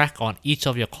a crack on each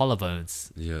of your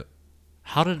collarbones. Yeah.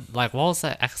 What was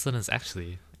that accident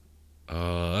actually?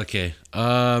 Okay.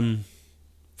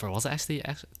 Bro, was it actually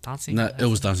dancing? No, it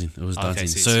was dancing. It was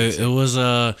dancing. Okay, it was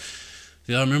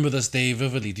yeah, I remember this day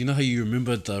vividly. Do you know how you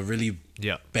remember the really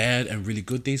bad and really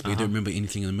good days, but you don't remember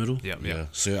anything in the middle? Yeah.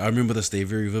 So I remember this day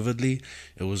very vividly.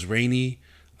 It was rainy,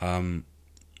 and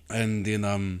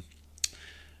then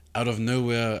out of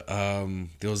nowhere,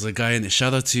 there was a guy. And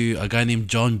shout out to a guy named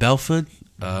John Belford.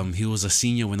 He was a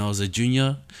senior when I was a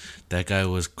junior. That guy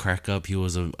was crack up. He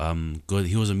was a good.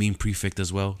 He was a mean prefect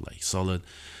as well, like solid.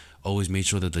 Always made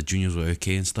sure that the juniors were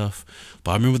okay and stuff.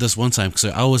 But I remember this one time, so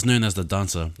I was known as the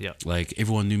dancer. Yeah. Like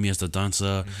everyone knew me as the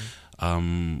dancer.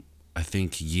 I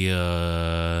think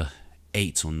year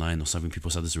 8 or 9 or something,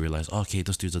 people started to realize, oh, okay,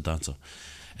 this dude's a dancer.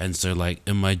 And so like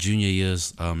in my junior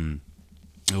years,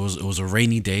 it was a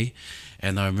rainy day,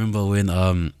 and I remember when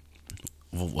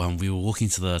we were walking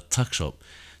to the tuck shop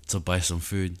to buy some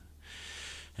food.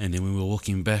 And then when we were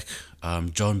walking back,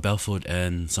 John Belford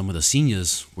and some of the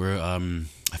seniors were,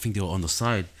 I think they were on the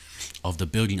side of the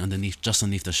building just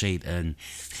underneath the shade, and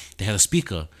they had a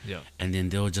speaker. Yeah. And then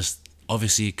they were just,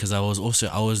 obviously, because I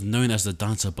was known as the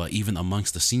dancer, but even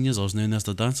amongst the seniors, I was known as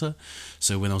the dancer.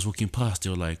 So when I was walking past, they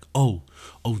were like, oh,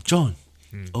 John,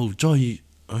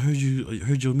 I heard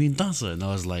you're a mean dancer. And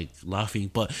I was like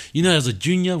laughing. But you know, as a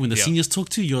junior, when the seniors talk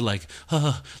to you, you're like,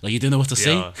 ha, like you don't know what to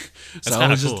say. So I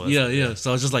was just cool. So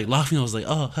I was just like laughing. I was like,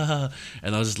 oh, ha,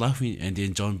 and I was just laughing. And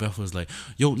then John Beth was like,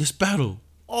 yo, let's battle.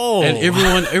 Oh. And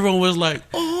everyone was like,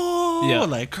 oh,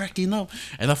 like cracking up.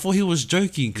 And I thought he was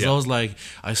joking, because I was like,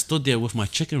 I stood there with my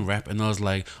chicken wrap and I was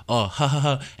like, oh,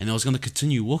 ha. And I was going to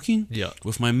continue walking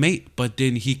with my mate. But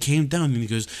then he came down and he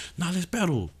goes, nah, let's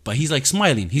battle. But he's like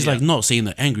smiling. He's like not saying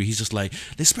that angry. He's just like,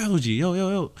 let's battle, G,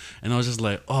 yo. And I was just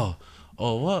like, oh,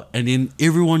 what? And then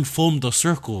everyone formed a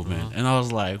circle, man. And I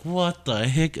was like, what the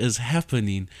heck is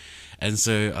happening? And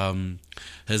so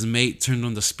his mate turned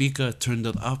on the speaker, turned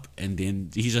it up, and then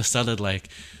he just started like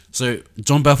So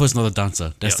John Belfort's not a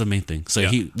dancer. That's Yeah. the main thing. So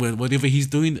Yeah. whatever he's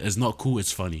doing is not cool.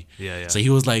 It's funny. Yeah, yeah. So he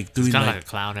was like doing kinda like, like a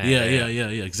clown, Yeah,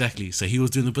 exactly. So he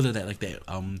was doing a bit of that, like that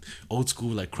old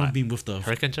school like crumping with the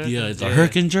hurricane jerk? Yeah, the Yeah.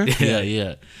 hurricane jerk. Yeah.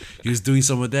 Yeah. He was doing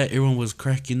some of that. Everyone was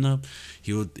cracking up.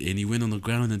 He went on the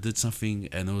ground and did something,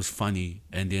 and it was funny.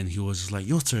 And then he was just like,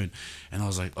 "Your turn," and I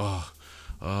was like,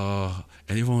 and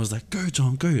everyone was like, "Go,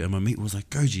 John, go," and my mate was like,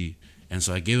 "Go, G." And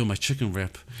so I gave him my chicken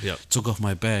wrap, Yep. took off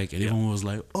my bag, and everyone was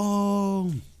like,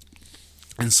 "Oh."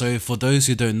 And so for those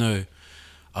who don't know,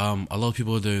 a lot of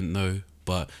people don't know,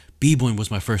 but b-boying was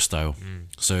my first style.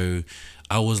 So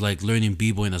I was like learning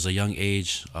b-boying as a young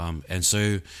age, and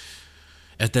so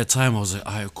at that time I was like,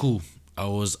 alright, cool. I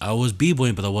was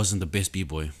b-boying, but I wasn't the best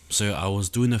b-boy. So I was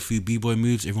doing a few b-boy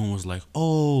moves. Everyone was like,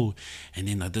 "Oh," and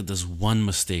then I did this one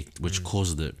mistake which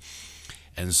caused it.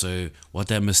 And so what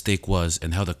that mistake was,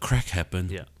 and how the crack happened,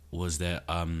 Yeah. was that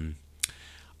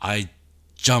I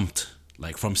jumped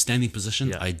like from standing position.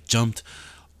 Yeah. I jumped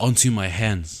onto my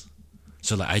hands.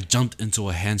 So like I jumped into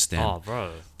a handstand. Oh, bro.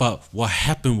 But what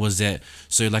happened was that,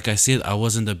 so like I said, I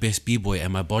wasn't the best b-boy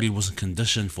and my body wasn't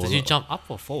conditioned for Did you jump up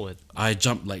or forward? I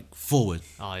jumped like forward,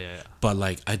 Oh, yeah, yeah. but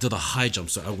like I did a high jump,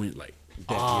 so I went like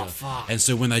back Oh, here. fuck. And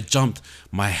so when I jumped,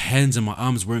 my hands and my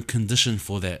arms weren't conditioned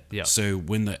for that. Yeah. So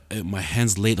when my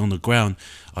hands laid on the ground,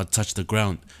 I touched the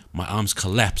ground, my arms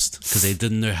collapsed because they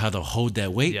didn't know how to hold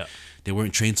that weight. Yeah. They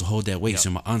weren't trained to hold that weight, Yeah. so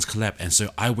my arms collapsed, and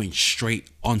so I went straight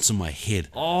onto my head,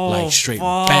 Oh, like straight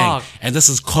fuck. bang. And this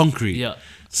is concrete. Yeah.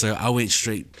 So I went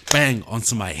straight bang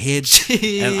onto my head,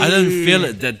 and I didn't feel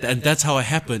it. And that's how it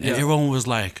happened. And Yeah. everyone was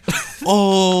like,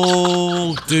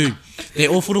 "Oh, dude!" They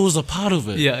all thought it was a part of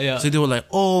it. Yeah, yeah. So they were like,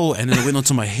 "Oh," and then it went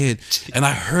onto my head, and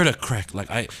I heard a crack. Like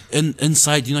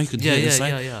inside, you could hear Yeah, it yeah, inside.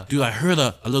 yeah, yeah. Dude, I heard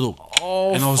a little,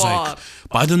 Oh, and I was like, fuck.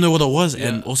 but I didn't know what it was, Yeah.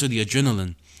 and also the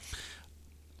adrenaline.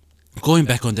 Going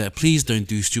back on that, please don't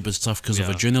do stupid stuff because of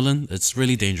Yeah. adrenaline. It's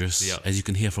really dangerous, Yeah. as you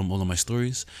can hear from all of my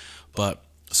stories. But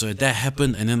so that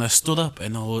happened, and then I stood up,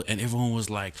 and and everyone was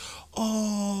like,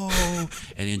 "Oh!"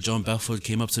 And then John Belfort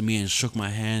came up to me and shook my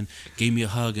hand, gave me a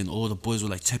hug, and all the boys were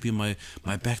like tapping my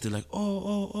back. They're like,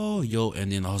 "Oh, yo!"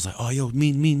 And then I was like, "Oh, yo,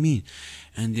 mean."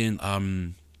 And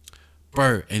then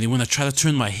bro, and then when I tried to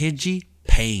turn my head,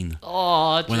 pain.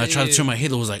 Oh, When I tried to turn my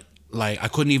head, it was like I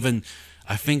couldn't even.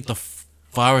 I think the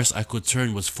farthest I could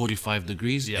turn was 45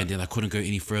 degrees, Yeah. and then I couldn't go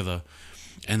any further,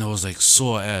 and I was like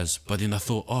sore as. But then I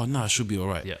thought, oh no, I should be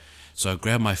alright. Yeah. So I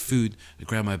grabbed my food, I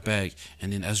grabbed my bag,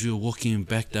 and then as we were walking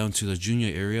back down to the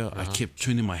junior area, I kept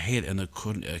turning my head, and it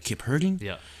kept hurting.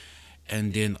 Yeah.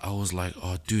 And then I was like,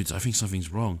 oh, dude, I think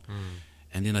something's wrong.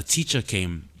 And then a teacher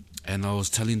came, and I was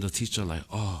telling the teacher, like,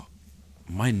 oh,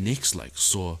 my neck's like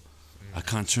sore. I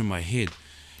can't turn my head.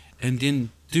 And then,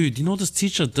 dude, you know what this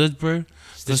teacher did, bro?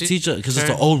 This she teacher, because it's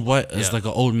turn- the old white, it's Yeah. like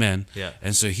an old man. Yeah.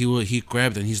 And so he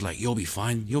grabbed and he's like, you'll be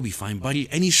fine, buddy.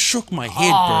 And he shook my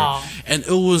head, Oh. bro. And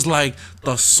it was like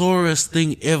the sorest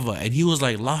thing ever. And he was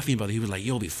like laughing about it. He was like,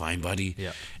 you'll be fine, buddy.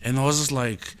 Yeah. And I was just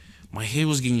like, my head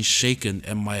was getting shaken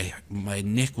and my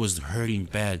neck was hurting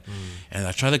bad. And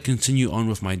I tried to continue on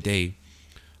with my day.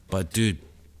 But dude,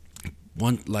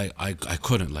 I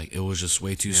couldn't, like, it was just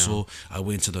way too sore. I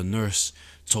went to the nurse,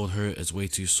 told her it's way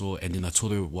too sore, and then I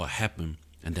told her what happened,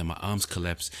 and then my arms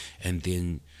collapsed, and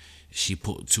then she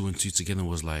put two and two together and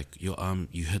was like, your arm,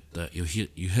 you hit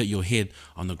your head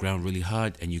on the ground really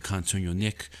hard and you can't turn your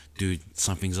neck, dude,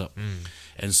 something's up.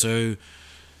 And so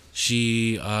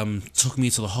she took me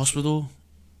to the hospital,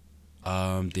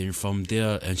 then from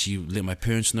there, and she let my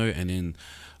parents know, and then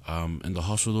in the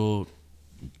hospital,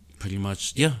 pretty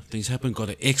much, things happened. Got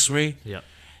an X-ray, Yeah.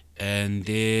 and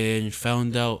then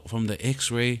found out from the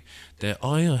X-ray that,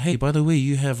 oh yeah, hey, by the way,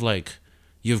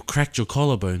 you've cracked your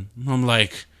collarbone. And I'm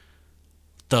like,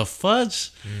 the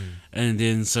fudge? And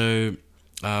then so,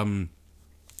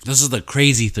 this is the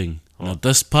crazy thing. Now,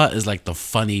 this part is like the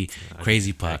funny,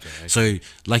 crazy part. okay. So,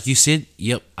 like you said,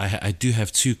 yep, I do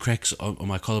have two cracks on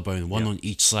my collarbone, one Yeah. on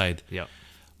each side. Yeah.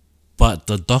 But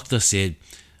the doctor said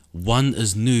one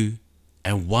is new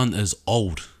and one is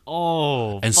old.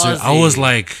 Oh, And so I was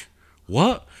like,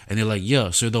 what? And they're like, yeah.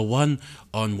 So the one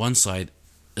on one side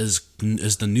is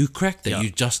the new crack that Yeah. you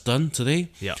just done today.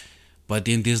 Yeah. But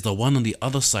then there's the one on the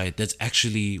other side that's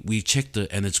actually, we checked it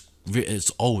and it's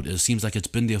old. It seems like it's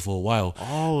been there for a while.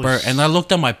 Oh, Bro, and I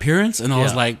looked at my parents and I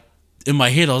was Yeah. like, in my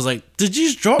head, I was like, did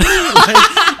you drop me?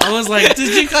 I was like,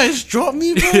 did you guys drop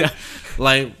me, bro? Yeah.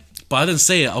 Like, but I didn't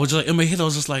say it. I was just like, in my head, I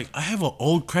was just like, I have an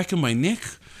old crack in my neck.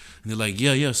 And they're like,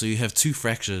 yeah. So you have two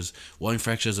fractures. One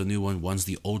fracture is a new one. One's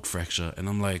the old fracture. And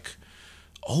I'm like,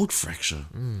 old fracture?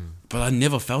 But I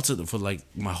never felt it for like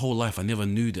my whole life. I never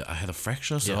knew that I had a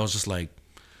fracture. So Yeah. I was just like,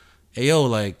 hey yo,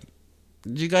 like,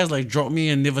 did you guys like drop me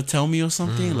and never tell me or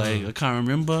something? Like, I can't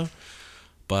remember.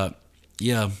 But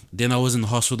yeah, then I was in the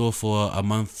hospital for a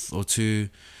month or two,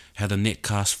 had a neck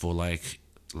cast for like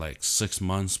 6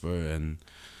 months, bro, and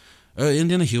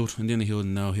then I healed,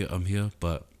 and now I'm here.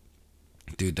 But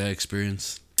dude, that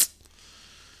experience,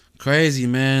 crazy,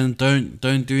 man. Don't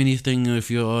do anything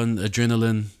if you're on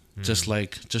adrenaline. Just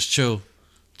chill,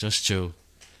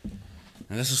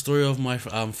 And that's the story of my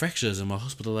fractures and my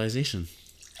hospitalization.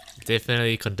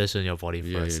 Definitely condition your body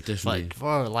Yeah, first. definitely. But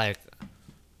bro, like,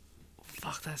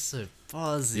 fuck, that's so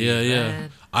buzzy. Yeah,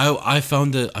 man. I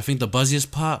found it. I think the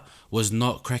buzziest part was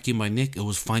not cracking my neck. It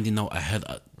was finding out I had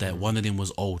that one of them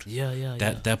was old. Yeah.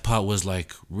 That part was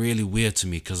like really weird to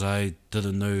me because I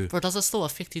didn't know. Bro, does it still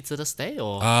affect you to this day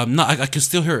or? No, I can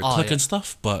still hear it Oh, click yeah. and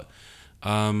stuff, but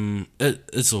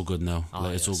it's all good now. Oh,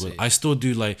 Like, it's yeah, all good. sweet. I still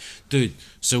do like, dude.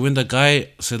 So when the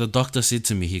doctor said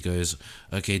to me, he goes,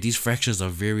 "Okay, these fractures are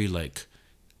very like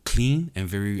clean and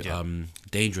very Yeah.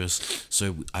 dangerous.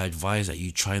 So I advise that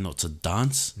you try not to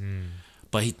dance." Hmm.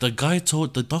 But the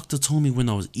doctor told me when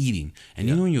I was eating, and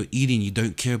you know when you're eating, you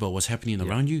don't care about what's happening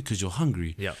around you because you're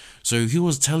hungry. Yeah. So he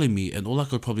was telling me, and all I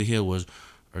could probably hear was,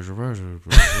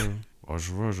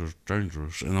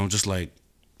 dangerous, and I'm just like,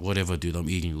 whatever, dude, I'm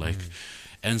eating like,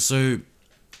 and so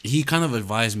he kind of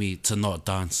advised me to not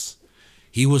dance.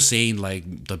 He was saying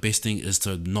like the best thing is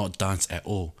to not dance at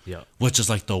all. Yeah. Which is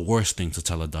like the worst thing to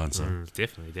tell a dancer.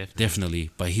 Definitely.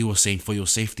 Definitely, but he was saying for your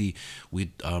safety,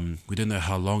 we don't know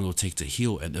how long it'll take to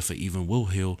heal and if it even will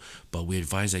heal. But we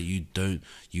advise that you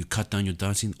cut down your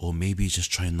dancing or maybe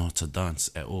just try not to dance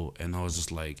at all. And I was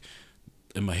just like,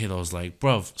 in my head, I was like,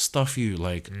 bruv, stuff you.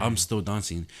 Like I'm still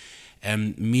dancing,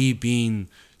 and me being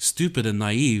stupid and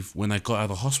naive when I got out of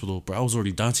the hospital, bro, I was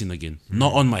already dancing again.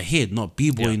 Not on my head, not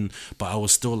b-boying, but I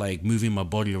was still like moving my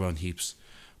body around heaps.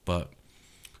 But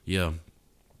yeah.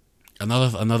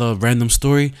 Another random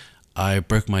story. I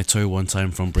broke my toe one time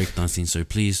from breakdancing, so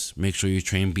please make sure you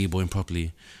train b-boying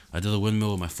properly. I did a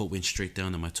windmill, my foot went straight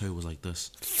down, and my toe was like this,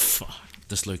 Fuck.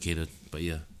 dislocated. But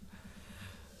yeah,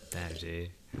 Damn, G.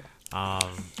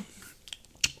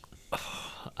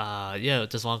 Yeah,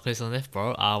 just one question left,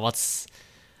 bro.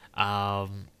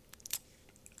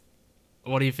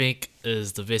 What do you think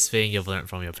is the best thing you've learned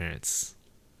from your parents?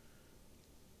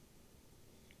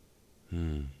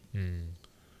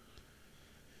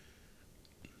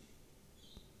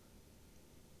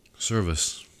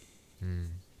 service.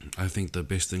 I think the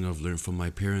best thing I've learned from my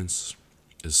parents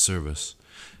is service,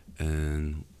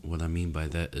 and what I mean by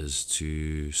that is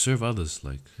to serve others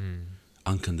like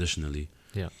unconditionally.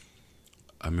 Yeah.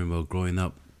 I remember growing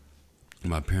up,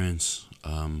 my parents,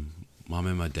 mom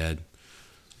and my dad,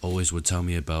 always would tell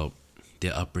me about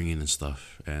their upbringing and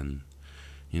stuff. And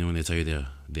you know when they tell you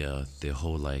their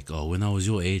whole like, oh, when I was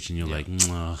your age, and you're Yeah.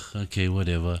 like, okay,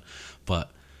 whatever.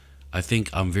 But I think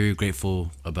I'm very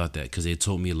grateful about that because they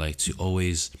taught me like to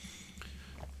always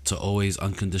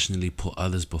unconditionally put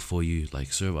others before you,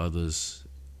 like serve others,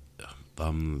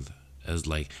 as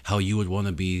like how you would want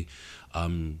to be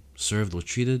served or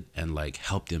treated, and like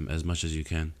help them as much as you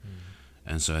can.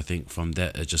 And so I think from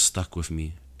that it just stuck with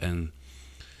me, and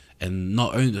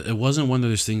not only it wasn't one of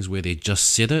those things where they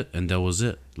just said it and that was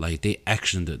it. Like they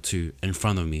actioned it too in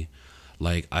front of me.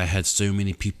 Like I had so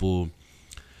many people,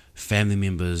 family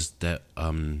members that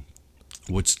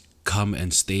would come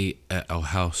and stay at our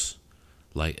house,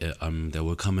 like that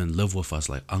would come and live with us,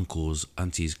 like uncles,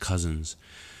 aunties, cousins,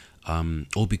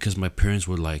 all because my parents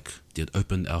were like, they'd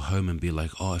open our home and be like,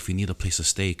 oh, if you need a place to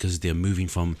stay, because they're moving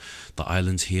from the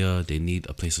islands here, they need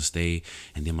a place to stay.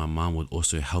 And then my mom would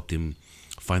also help them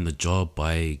find a job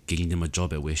by getting them a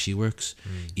job at where she works,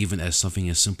 even as something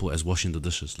as simple as washing the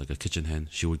dishes, like a kitchen hand.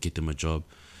 She would get them a job,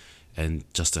 and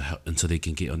just to help until they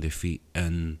can get on their feet.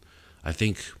 And I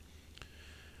think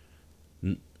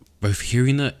both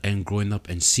hearing it and growing up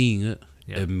and seeing it,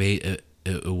 Yeah. it made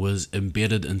it was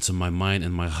embedded into my mind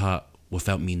and my heart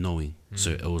without me knowing.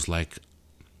 So it was like,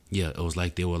 it was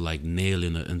like they were like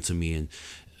nailing it into me, and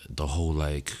the whole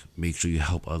like make sure you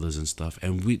help others and stuff.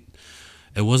 And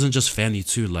it wasn't just family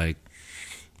too. Like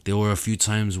there were a few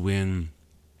times when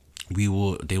they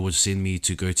would send me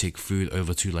to go take food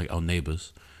over to like our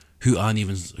neighbors,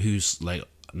 who's like,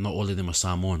 not all of them are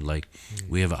Samoan. Like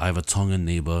I have a Tongan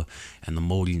neighbor and a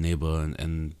Māori neighbor,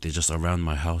 and they're just around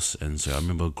my house. And so I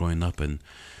remember growing up, and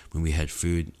when we had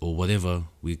food or whatever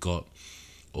we got,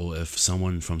 or if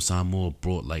someone from Samoa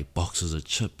brought like boxes of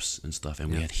chips and stuff, and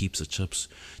we had heaps of chips,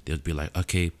 they'd be like,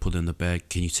 okay, put it in the bag.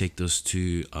 Can you take this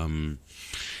to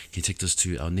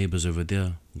our neighbors over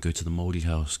there? Go to the Māori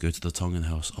house, go to the Tongan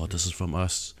house. Oh, this is from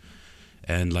us.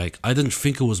 And like I didn't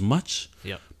think it was much,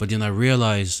 Yep. but then I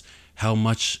realized how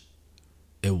much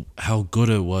how good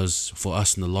it was for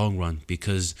us in the long run,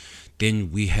 because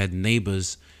then we had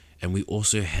neighbors, and we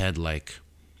also had like,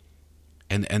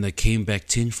 and it came back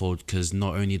tenfold, because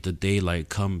not only did they like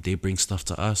come, they bring stuff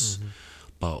to us,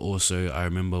 but also I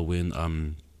remember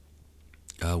when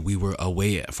we were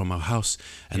away from our house,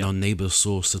 and our neighbors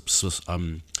saw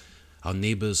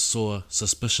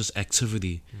suspicious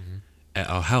activity at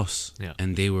our house, Yeah.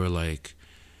 and they were like,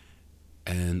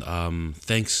 and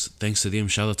thanks to them,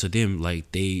 shout out to them,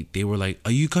 like they were like,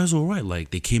 are you guys all right?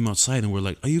 Like they came outside and were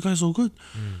like, are you guys all good?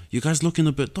 You guys looking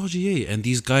a bit dodgy, eh? And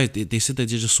these guys, they said that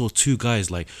they just saw two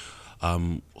guys like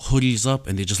hoodies up,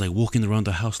 and they're just like walking around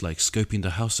the house, like scoping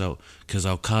the house out, because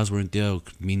our cars weren't there,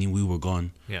 meaning we were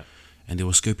gone. Yeah. And they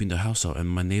were scoping the house out, and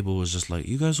my neighbor was just like,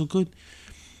 you guys all good?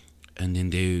 And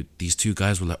then these two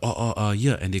guys were like,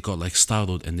 yeah, and they got like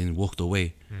startled and then walked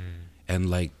away. And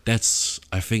like that's,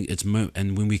 I think it's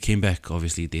and when we came back,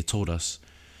 obviously they told us,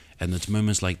 and it's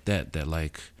moments like that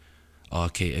like,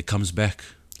 okay, it comes back,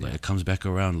 like it comes back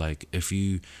around. Like if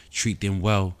you treat them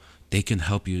well, they can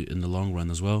help you in the long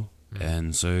run as well.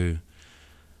 And so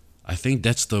I think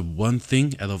that's the one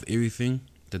thing out of everything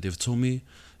that they've told me,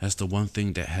 that's the one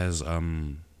thing that has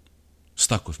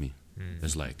stuck with me.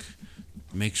 It's like,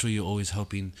 make sure you're always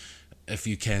helping, if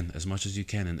you can, as much as you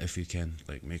can, and if you can,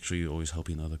 like make sure you're always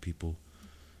helping other people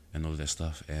and all that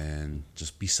stuff, and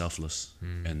just be selfless,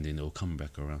 and then it'll come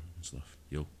back around and stuff.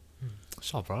 Yo.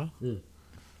 Sure, bro. All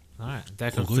right,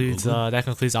 that All good, concludes all good. that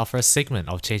concludes our first segment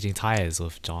of Changing Tires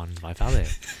with John Vitale.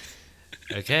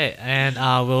 Okay, and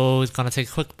we're gonna take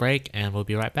a quick break, and we'll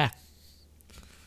be right back.